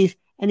 and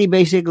he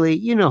basically,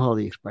 you know how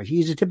the expression,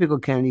 he's a typical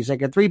Kennedy. He's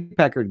like a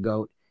 3-peckered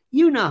goat.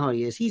 You know how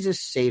he is. He's a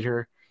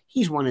satyr.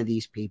 He's one of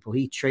these people.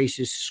 He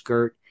traces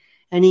skirt,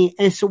 and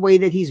it's the way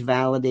that he's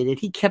validated.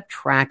 He kept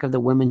track of the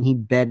women he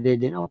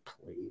bedded, and oh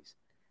please,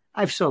 I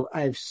have so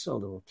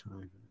little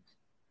time.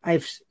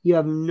 You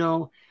have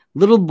no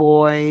little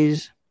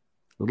boys.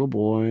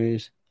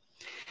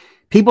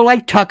 People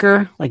like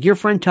Tucker, like your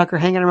friend Tucker,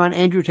 hanging around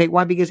Andrew Tate.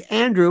 Why? Because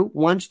Andrew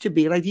wants to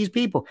be like these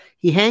people.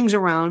 He hangs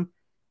around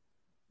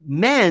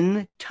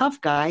men,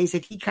 tough guys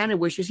that he kind of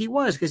wishes he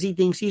was because he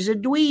thinks he's a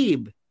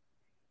dweeb.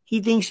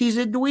 He thinks he's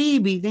got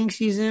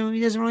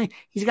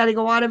to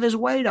go out of his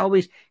way to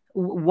always.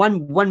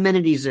 One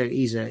minute he's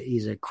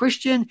a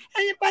Christian,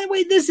 and by the way,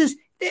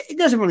 it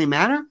doesn't really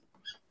matter.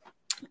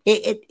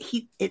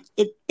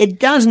 It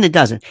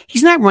doesn't.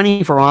 He's not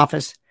running for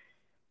office,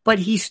 but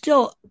he's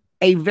still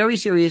a very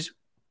serious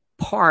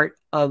part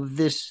of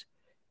this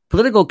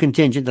political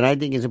contingent that I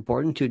think is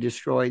important to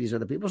destroy these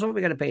other people. So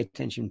we got to pay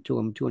attention to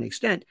him to an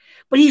extent.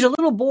 But he's a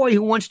little boy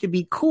who wants to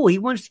be cool. He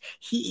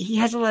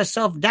has a lot of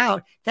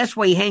self-doubt. That's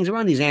why he hangs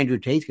around these Andrew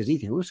Tates, because he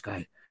thinks,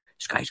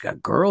 this guy's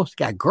got girls. He's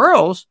got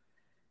girls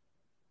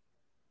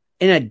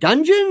in a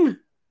dungeon,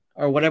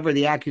 or whatever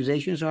the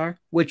accusations are,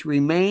 which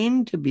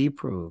remain to be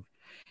proved.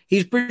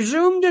 He's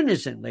presumed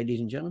innocent, ladies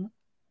and gentlemen.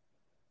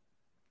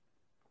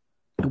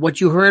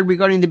 What you heard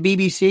regarding the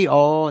BBC,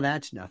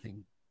 that's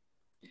nothing.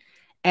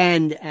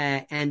 And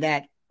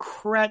that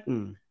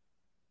cretin,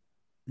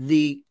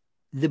 the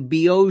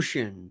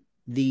Boeotian,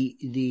 the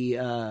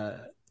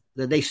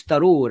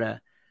Starura,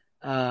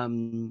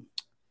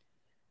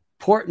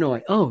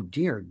 Portnoy. Oh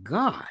dear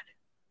God,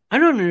 I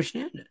don't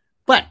understand it.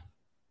 But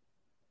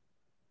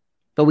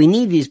we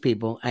need these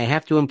people. I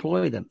have to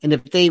employ them, and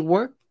if they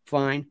work,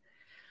 fine,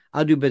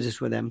 I'll do business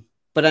with them.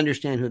 But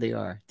understand who they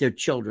are. They're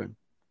children.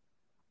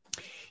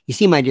 You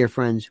see, my dear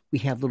friends, we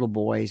have little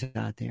boys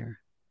out there.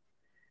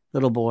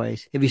 Little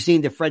boys. Have you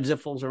seen the Fred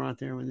Ziffels are out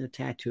there with their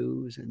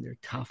tattoos and they're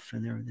tough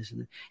and they're this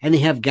and that, and they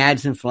have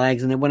Gadsden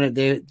flags and they want to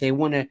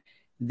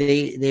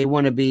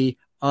be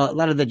a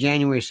lot of the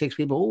January 6th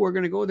people. Oh, we're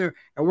going to go there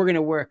and we're going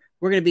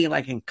to be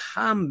like in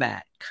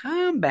combat.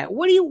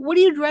 What are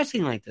you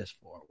dressing like this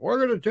for?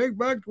 We're going to take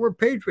back. We're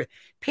patriots.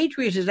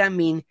 Patriots, does that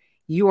mean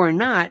you are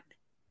not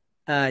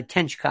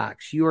Tench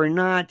Cox? You are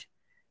not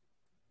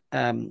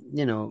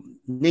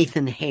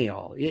Nathan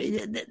Hale.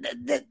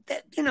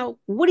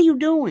 What are you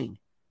doing?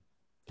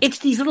 It's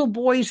these little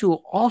boys who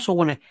also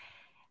want to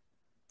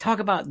talk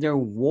about their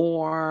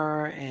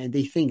war and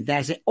they think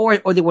that's it, or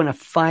they want to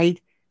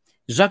fight.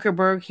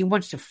 Zuckerberg, he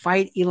wants to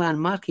fight Elon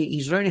Musk.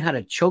 He's learning how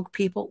to choke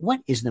people. What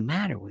is the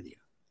matter with you?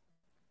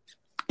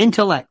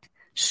 Intellect,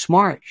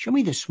 smart. Show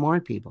me the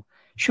smart people.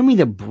 Show me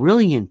the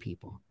brilliant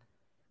people.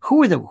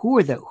 Who are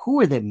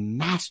the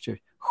masters?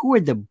 Who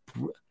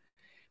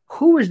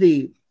is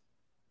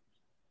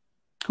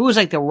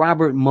like the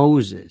Robert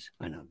Moses?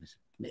 I know this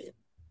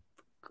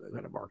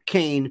kind of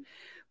arcane,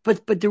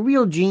 but the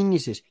real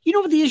geniuses. You know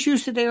what the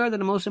issues today are that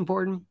are most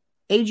important?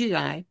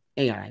 AI,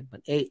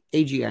 but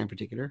AGI in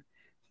particular,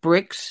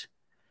 BRICS,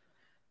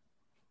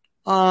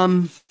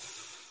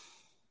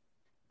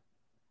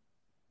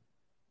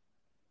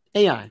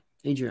 AI,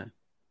 AGI,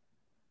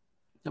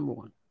 number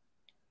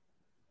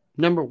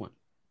one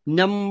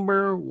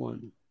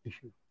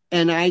issue,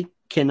 and I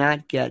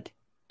cannot get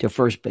to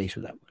first base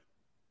with that one.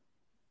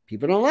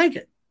 People don't like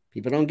it.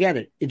 People don't get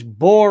it. It's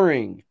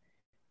boring.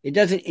 It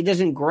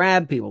doesn't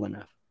grab people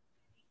enough.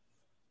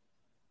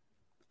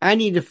 I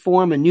need to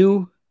form a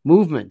new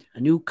movement, a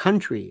new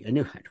country, a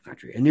new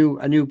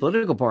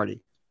political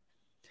party.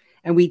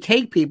 And we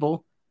take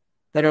people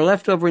that are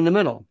left over in the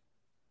middle.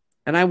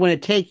 And I want to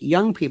take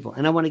young people,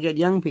 and I want to get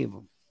young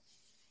people.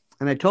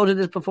 And I told you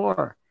this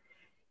before.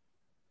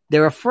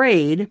 They're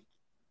afraid.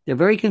 They're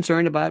very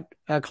concerned about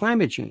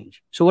climate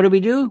change. So what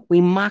do? We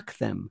mock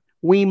them.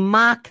 Why?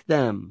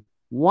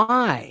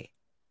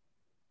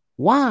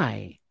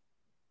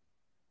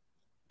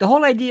 The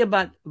whole idea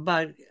about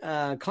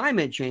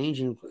climate change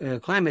and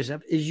climate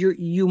stuff is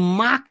you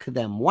mock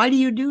them. Why do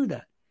you do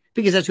that?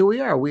 Because that's who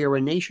we are. We are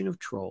a nation of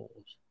trolls.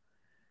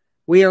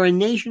 You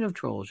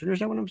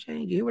understand what I'm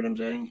saying? Do you hear what I'm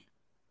saying?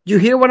 Do you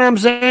hear what I'm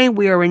saying?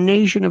 We are a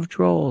nation of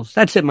trolls.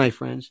 That's it, my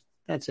friends.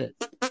 That's it.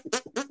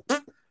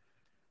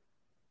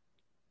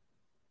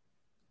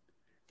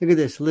 Look at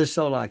this, Liz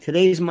Solak.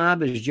 Today's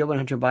mob is Joe and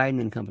Hunter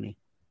Biden and company.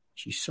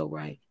 She's so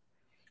right.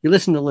 You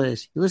listen to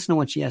Liz. You listen to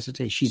what she has to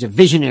say. She's a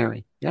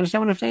visionary. You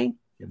understand what I'm saying?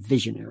 A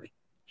visionary.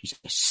 She's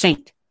a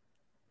saint.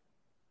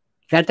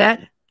 Got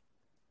that?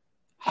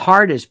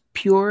 Heart as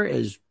pure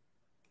as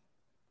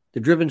the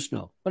driven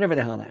snow. Whatever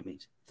the hell that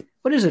means.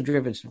 What is a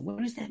driven snow?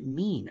 What does that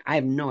mean? I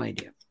have no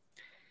idea.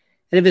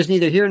 And if it's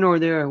neither here nor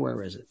there,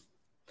 where is it?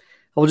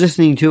 I was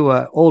listening to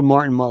an old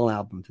Martin Mull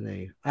album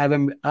today.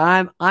 I'm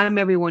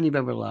everyone you've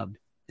ever loved.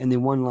 And the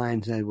one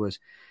line said was,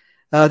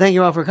 thank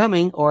you all for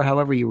coming, or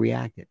however you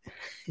reacted.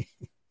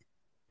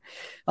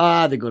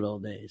 The good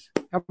old days.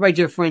 All right,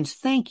 dear friends,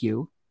 thank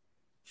you.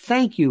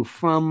 Thank you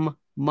from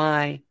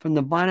the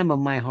bottom of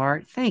my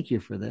heart. Thank you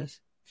for this.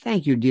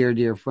 Thank you,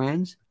 dear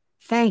friends.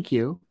 Thank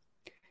you.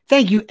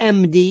 Thank you,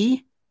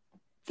 MD.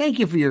 Thank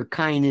you for your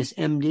kindness,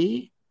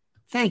 MD.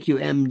 Thank you,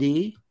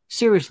 MD.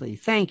 Seriously,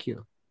 thank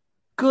you.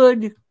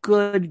 Good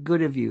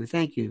of you.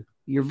 Thank you.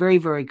 You're very,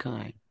 very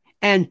kind.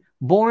 And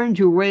born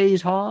to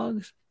raise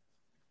hogs?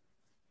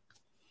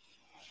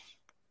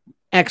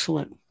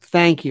 Excellent.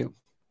 Thank you.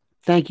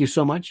 Thank you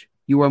so much.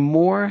 You are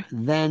more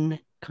than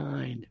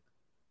kind.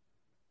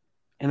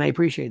 And I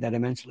appreciate that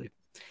immensely.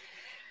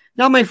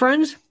 Now, my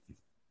friends,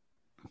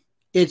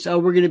 it's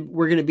we're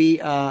gonna be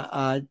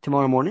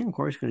tomorrow morning, of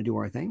course, gonna do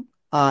our thing.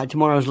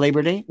 Tomorrow's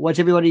Labor Day. What's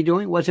everybody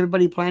doing? What's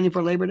everybody planning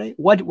for Labor Day?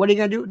 What are you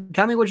gonna do?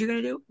 Tell me what you're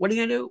gonna do. What are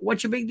you gonna do?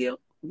 What's your big deal?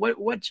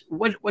 What's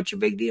your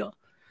big deal?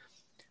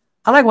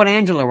 I like what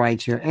Angela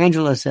writes here.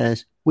 Angela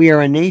says, "We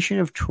are a nation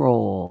of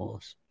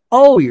trolls."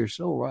 Oh, you're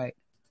so right.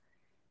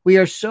 We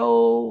are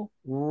so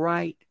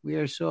right. We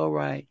are so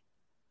right.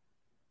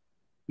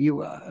 You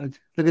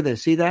look at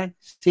this. See that?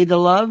 See the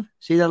love?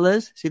 See that,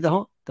 Liz? See the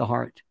heart? The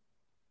heart.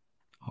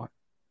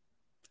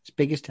 As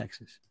big as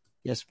Texas.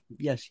 Yes.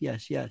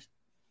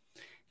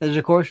 There's,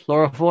 of course,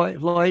 Laura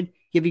Floyd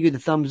giving you the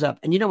thumbs up.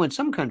 And you know, in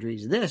some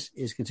countries, this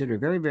is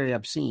considered very, very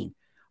obscene.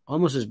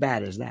 Almost as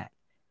bad as that.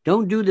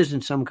 Don't do this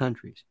in some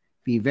countries.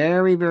 Be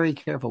very, very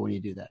careful when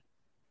you do that.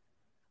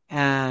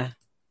 I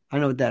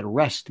know what that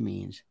rest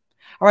means.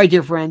 All right,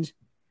 dear friends.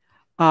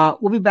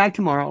 We'll be back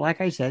tomorrow. Like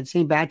I said,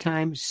 same bat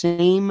time,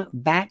 same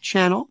bat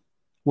channel.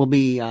 We'll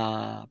be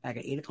back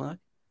at 8 o'clock.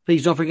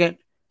 Please don't forget,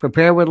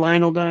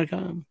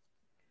 preparewithlionel.com.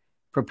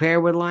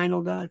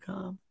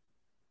 Preparewithlionel.com.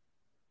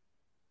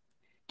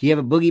 Do you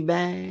have a boogie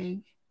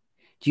bag?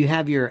 Do you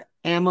have your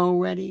ammo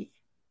ready?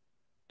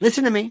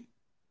 Listen to me.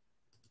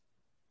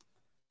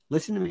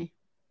 Listen to me.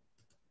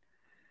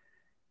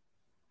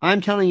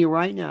 I'm telling you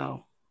right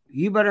now,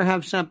 you better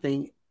have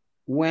something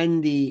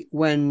when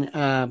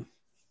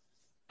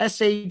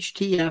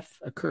SHTF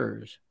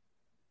occurs.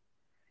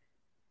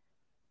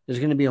 There's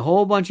going to be a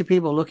whole bunch of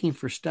people looking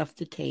for stuff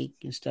to take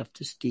and stuff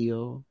to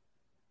steal.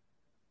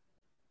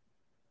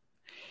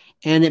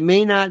 And it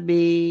may not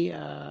be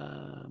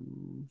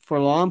for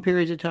long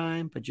periods of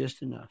time, but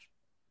just enough.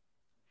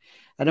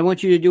 And I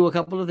want you to do a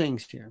couple of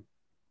things here.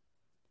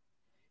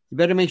 You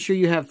better make sure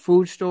you have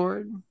food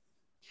stored.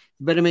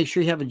 You better make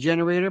sure you have a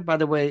generator. By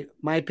the way,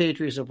 My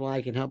Patriot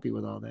Supply can help you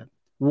with all that.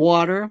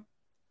 Water.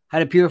 How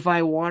to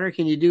purify water.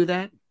 Can you do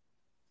that?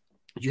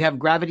 Do you have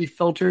gravity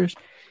filters?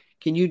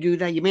 Can you do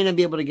that? You may not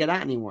be able to get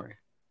out anymore.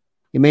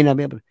 You may not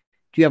be able to.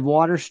 Do you have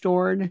water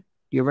stored?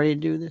 You ready to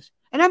do this?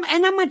 And I'm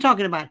not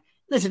talking about,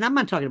 listen, I'm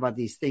not talking about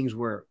these things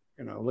where,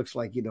 it looks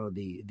like,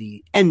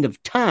 the end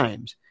of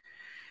times.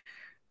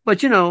 But,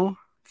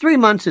 3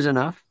 months is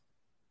enough.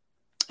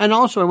 And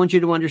also, I want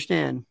you to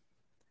understand,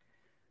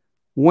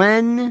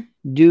 when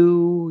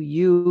do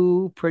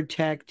you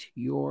protect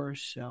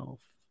yourself?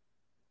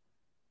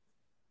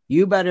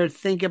 You better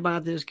think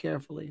about this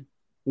carefully.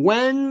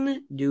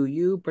 When do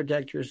you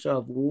protect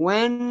yourself?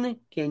 When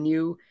can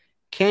you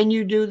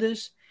do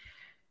this?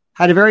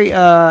 Had a very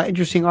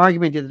interesting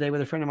argument the other day with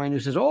a friend of mine who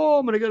says, "Oh,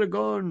 I'm going to get a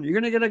gun. You're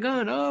going to get a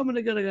gun. Oh, I'm going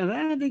to get a gun.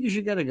 I don't think you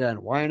should get a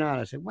gun. Why not?"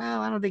 I said,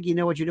 "Well, I don't think you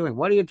know what you're doing.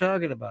 What are you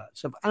talking about?"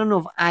 So I don't know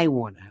if I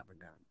want to have a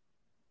gun.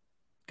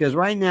 Because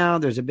right now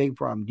there's a big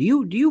problem. Do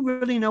you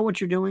really know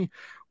what you're doing?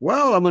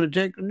 Well, I'm going to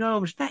take,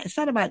 no, it's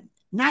not about,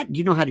 do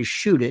you know how to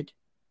shoot it?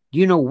 Do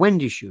you know when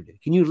to shoot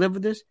it? Can you live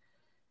with this?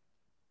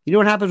 You know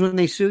what happens when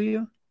they sue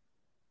you?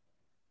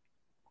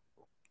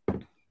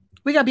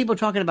 We got people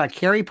talking about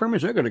carry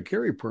permits. I got a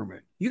carry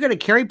permit. You got a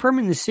carry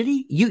permit in the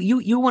city?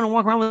 You want to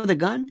walk around with a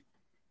gun?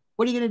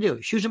 What are you going to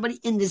do? Shoot somebody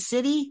in the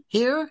city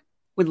here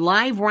with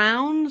live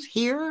rounds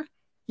here?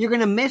 You're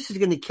going to miss? It's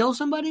going to kill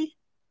somebody?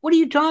 What are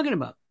you talking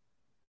about?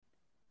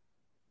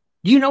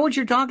 Do you know what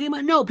you're talking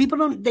about? No, people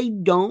don't. They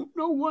don't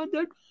know what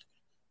they're.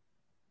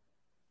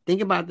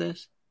 Think about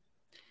this.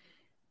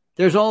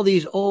 There's all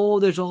these.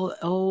 You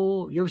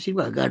ever see?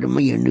 Well, I got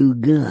me a new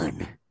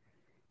gun.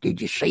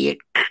 Did you see it?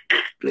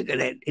 Look at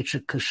that. It's a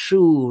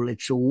Casull.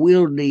 It's a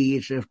Wildy.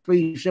 It's a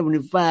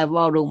 375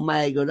 auto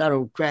mag with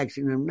auto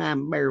traction and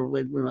 9 barrel.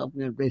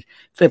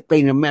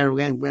 15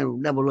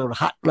 American double load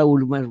hot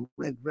load.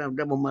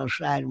 Double my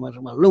side. My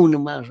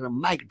aluminum. My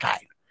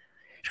Magotite.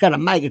 It's got a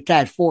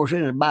Magotite force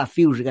in it, a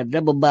bifuser. It's got a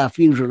double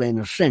bifuser and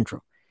a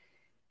centrum.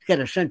 It's got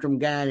a centrum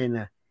guide in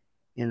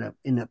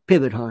a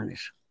pivot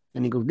harness.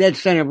 And he goes dead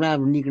center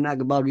around when you can knock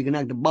the ball. You can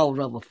knock the balls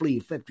off a flea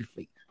 50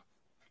 feet.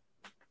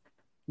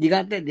 You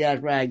got that? Yeah,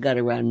 that's right. I got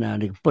it right now.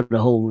 They can put the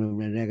hole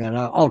in it. I got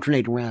to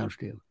alternate around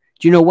still.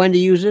 Do you know when to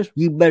use this?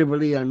 You better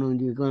believe I know when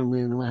you're going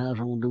to my house.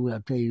 I'm going to do what I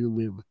tell you.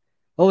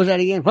 What was that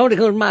again? When they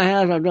come to my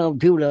house, I'll do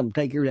two of them.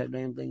 Take care of that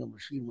damn thing. I'm going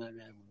to shoot my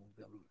damn.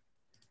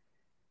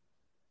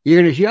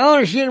 You're going to shoot. I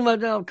want to shoot him all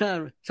the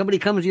time. Somebody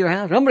comes to your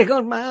house. Somebody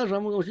comes to my house.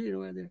 I'm going to shoot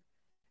him right there.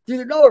 Through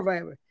the door,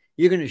 if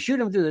you're going to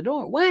shoot him through the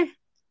door. What?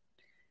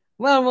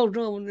 Well,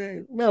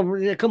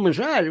 they come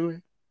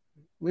inside.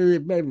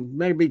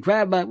 Better be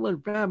tried by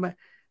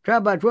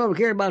 12 or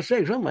carried by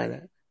 6, something like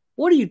that.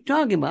 What are you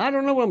talking about? I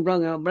don't know what I'm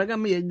talking about, but I got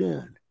me a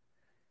gun.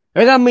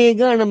 I'm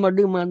going to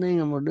do my thing.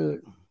 I'm going to do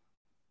it.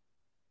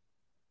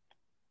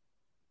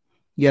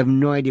 You have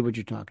no idea what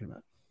you're talking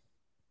about.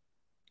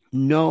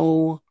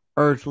 No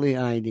earthly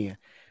idea.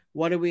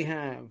 What do we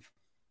have?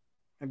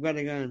 I've got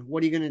a gun.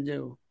 What are you going to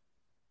do?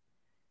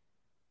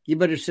 You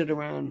better sit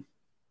around.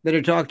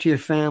 Better talk to your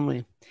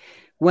family.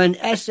 When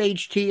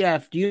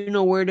SHTF, do you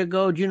know where to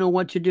go? Do you know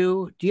what to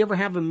do? Do you ever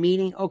have a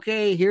meeting?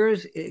 Okay,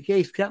 in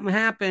case something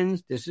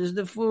happens, this is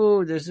the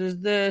food, this is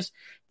this,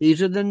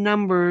 these are the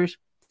numbers.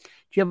 Do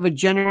you have a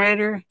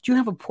generator? Do you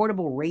have a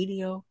portable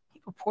radio? Do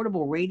you have a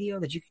portable radio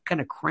that you can kind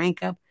of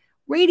crank up?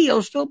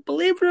 Radio still,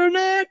 believe it or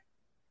not,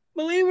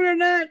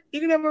 you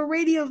can have a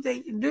radio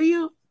station, do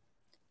you?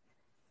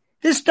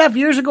 This stuff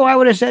years ago, I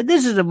would have said,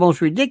 this is the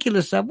most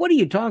ridiculous stuff. What are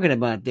you talking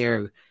about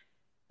there?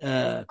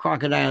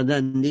 Crocodile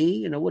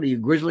Dundee, what are you,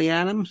 Grizzly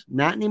Adams?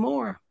 Not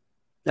anymore.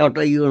 I'll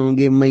tell you, don't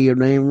give me your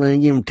name,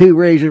 give him 2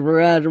 razors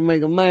for eyes and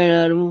make a man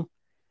out of him.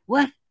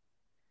 What?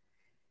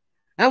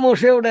 I'm going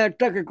to show that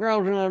Tucker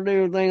Carlson I'll do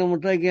everything. I'm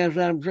going to take you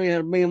outside and show you how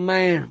to be a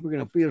man. We're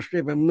going to field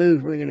strip and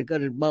moose. We're going to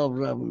cut his balls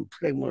off and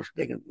stick them on a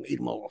stick and eat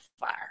them on a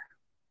fire.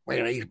 We're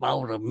going to eat his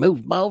balls and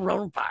moose balls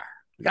on fire.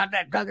 You got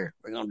that, Tucker?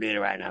 We're going to do it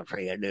right now. So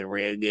you got to do it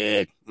real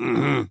good.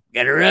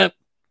 Get her up.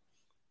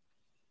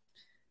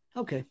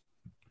 Okay.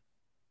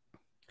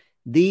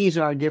 These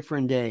are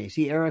different days.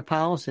 See, Eric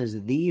Powell says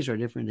these are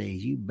different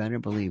days. You better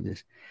believe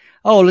this.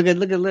 Oh, look at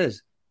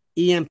Liz.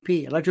 EMP,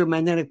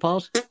 electromagnetic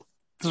pulse.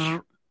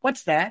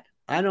 What's that?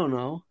 I don't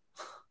know.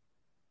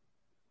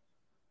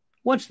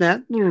 What's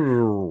that?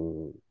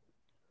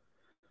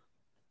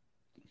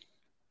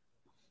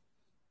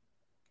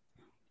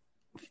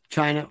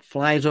 China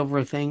flies over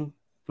a thing.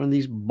 One of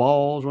these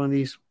balls.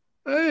 Hey,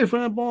 it's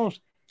one of the balls.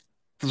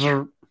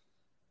 Didn't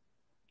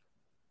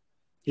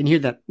hear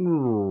that.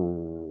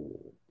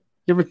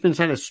 You ever been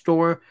inside a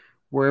store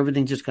where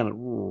everything just kind of...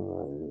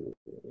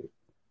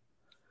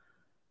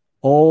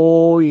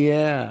 Oh,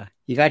 yeah.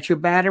 You got your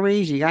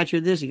batteries, you got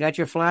your this, you got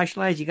your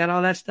flashlights, you got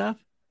all that stuff?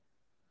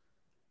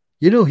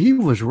 He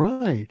was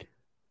right.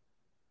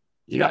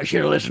 I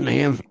should have listened to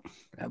him.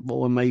 That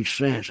boy made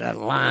sense. That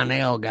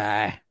Lionel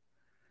guy.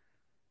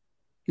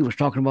 He was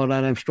talking about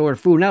how I'm storing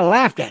food, and I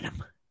laughed at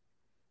him.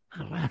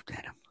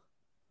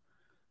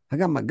 I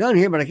got my gun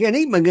here, but I can't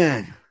eat my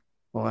gun.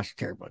 Well, that's a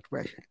terrible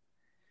expression.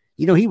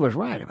 He was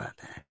right about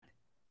that.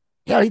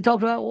 Yeah, he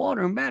talked about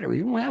water and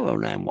batteries. We don't have no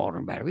damn water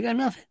and battery. We got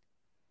nothing.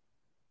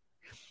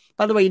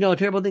 By the way, a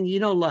terrible thing.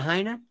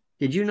 Lahaina?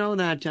 Did you know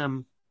that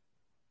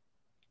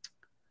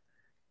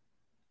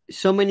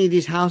so many of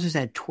these houses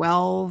had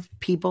 12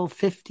 people,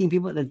 15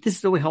 people, that this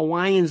is the way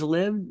Hawaiians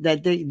live,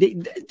 that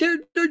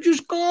they're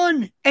just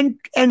gone. And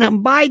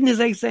Biden is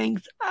like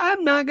saying,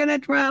 I'm not going to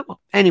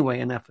travel. Anyway,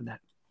 enough of that.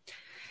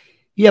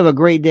 You have a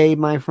great day,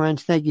 my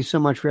friends. Thank you so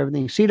much for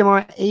everything. See you tomorrow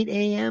at 8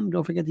 a.m.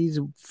 Don't forget these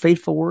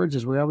faithful words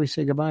as we always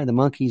say goodbye. The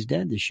monkey's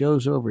dead. The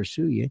show's over.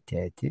 See you.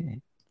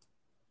 Let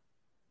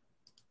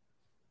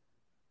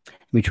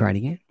me try it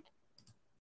again.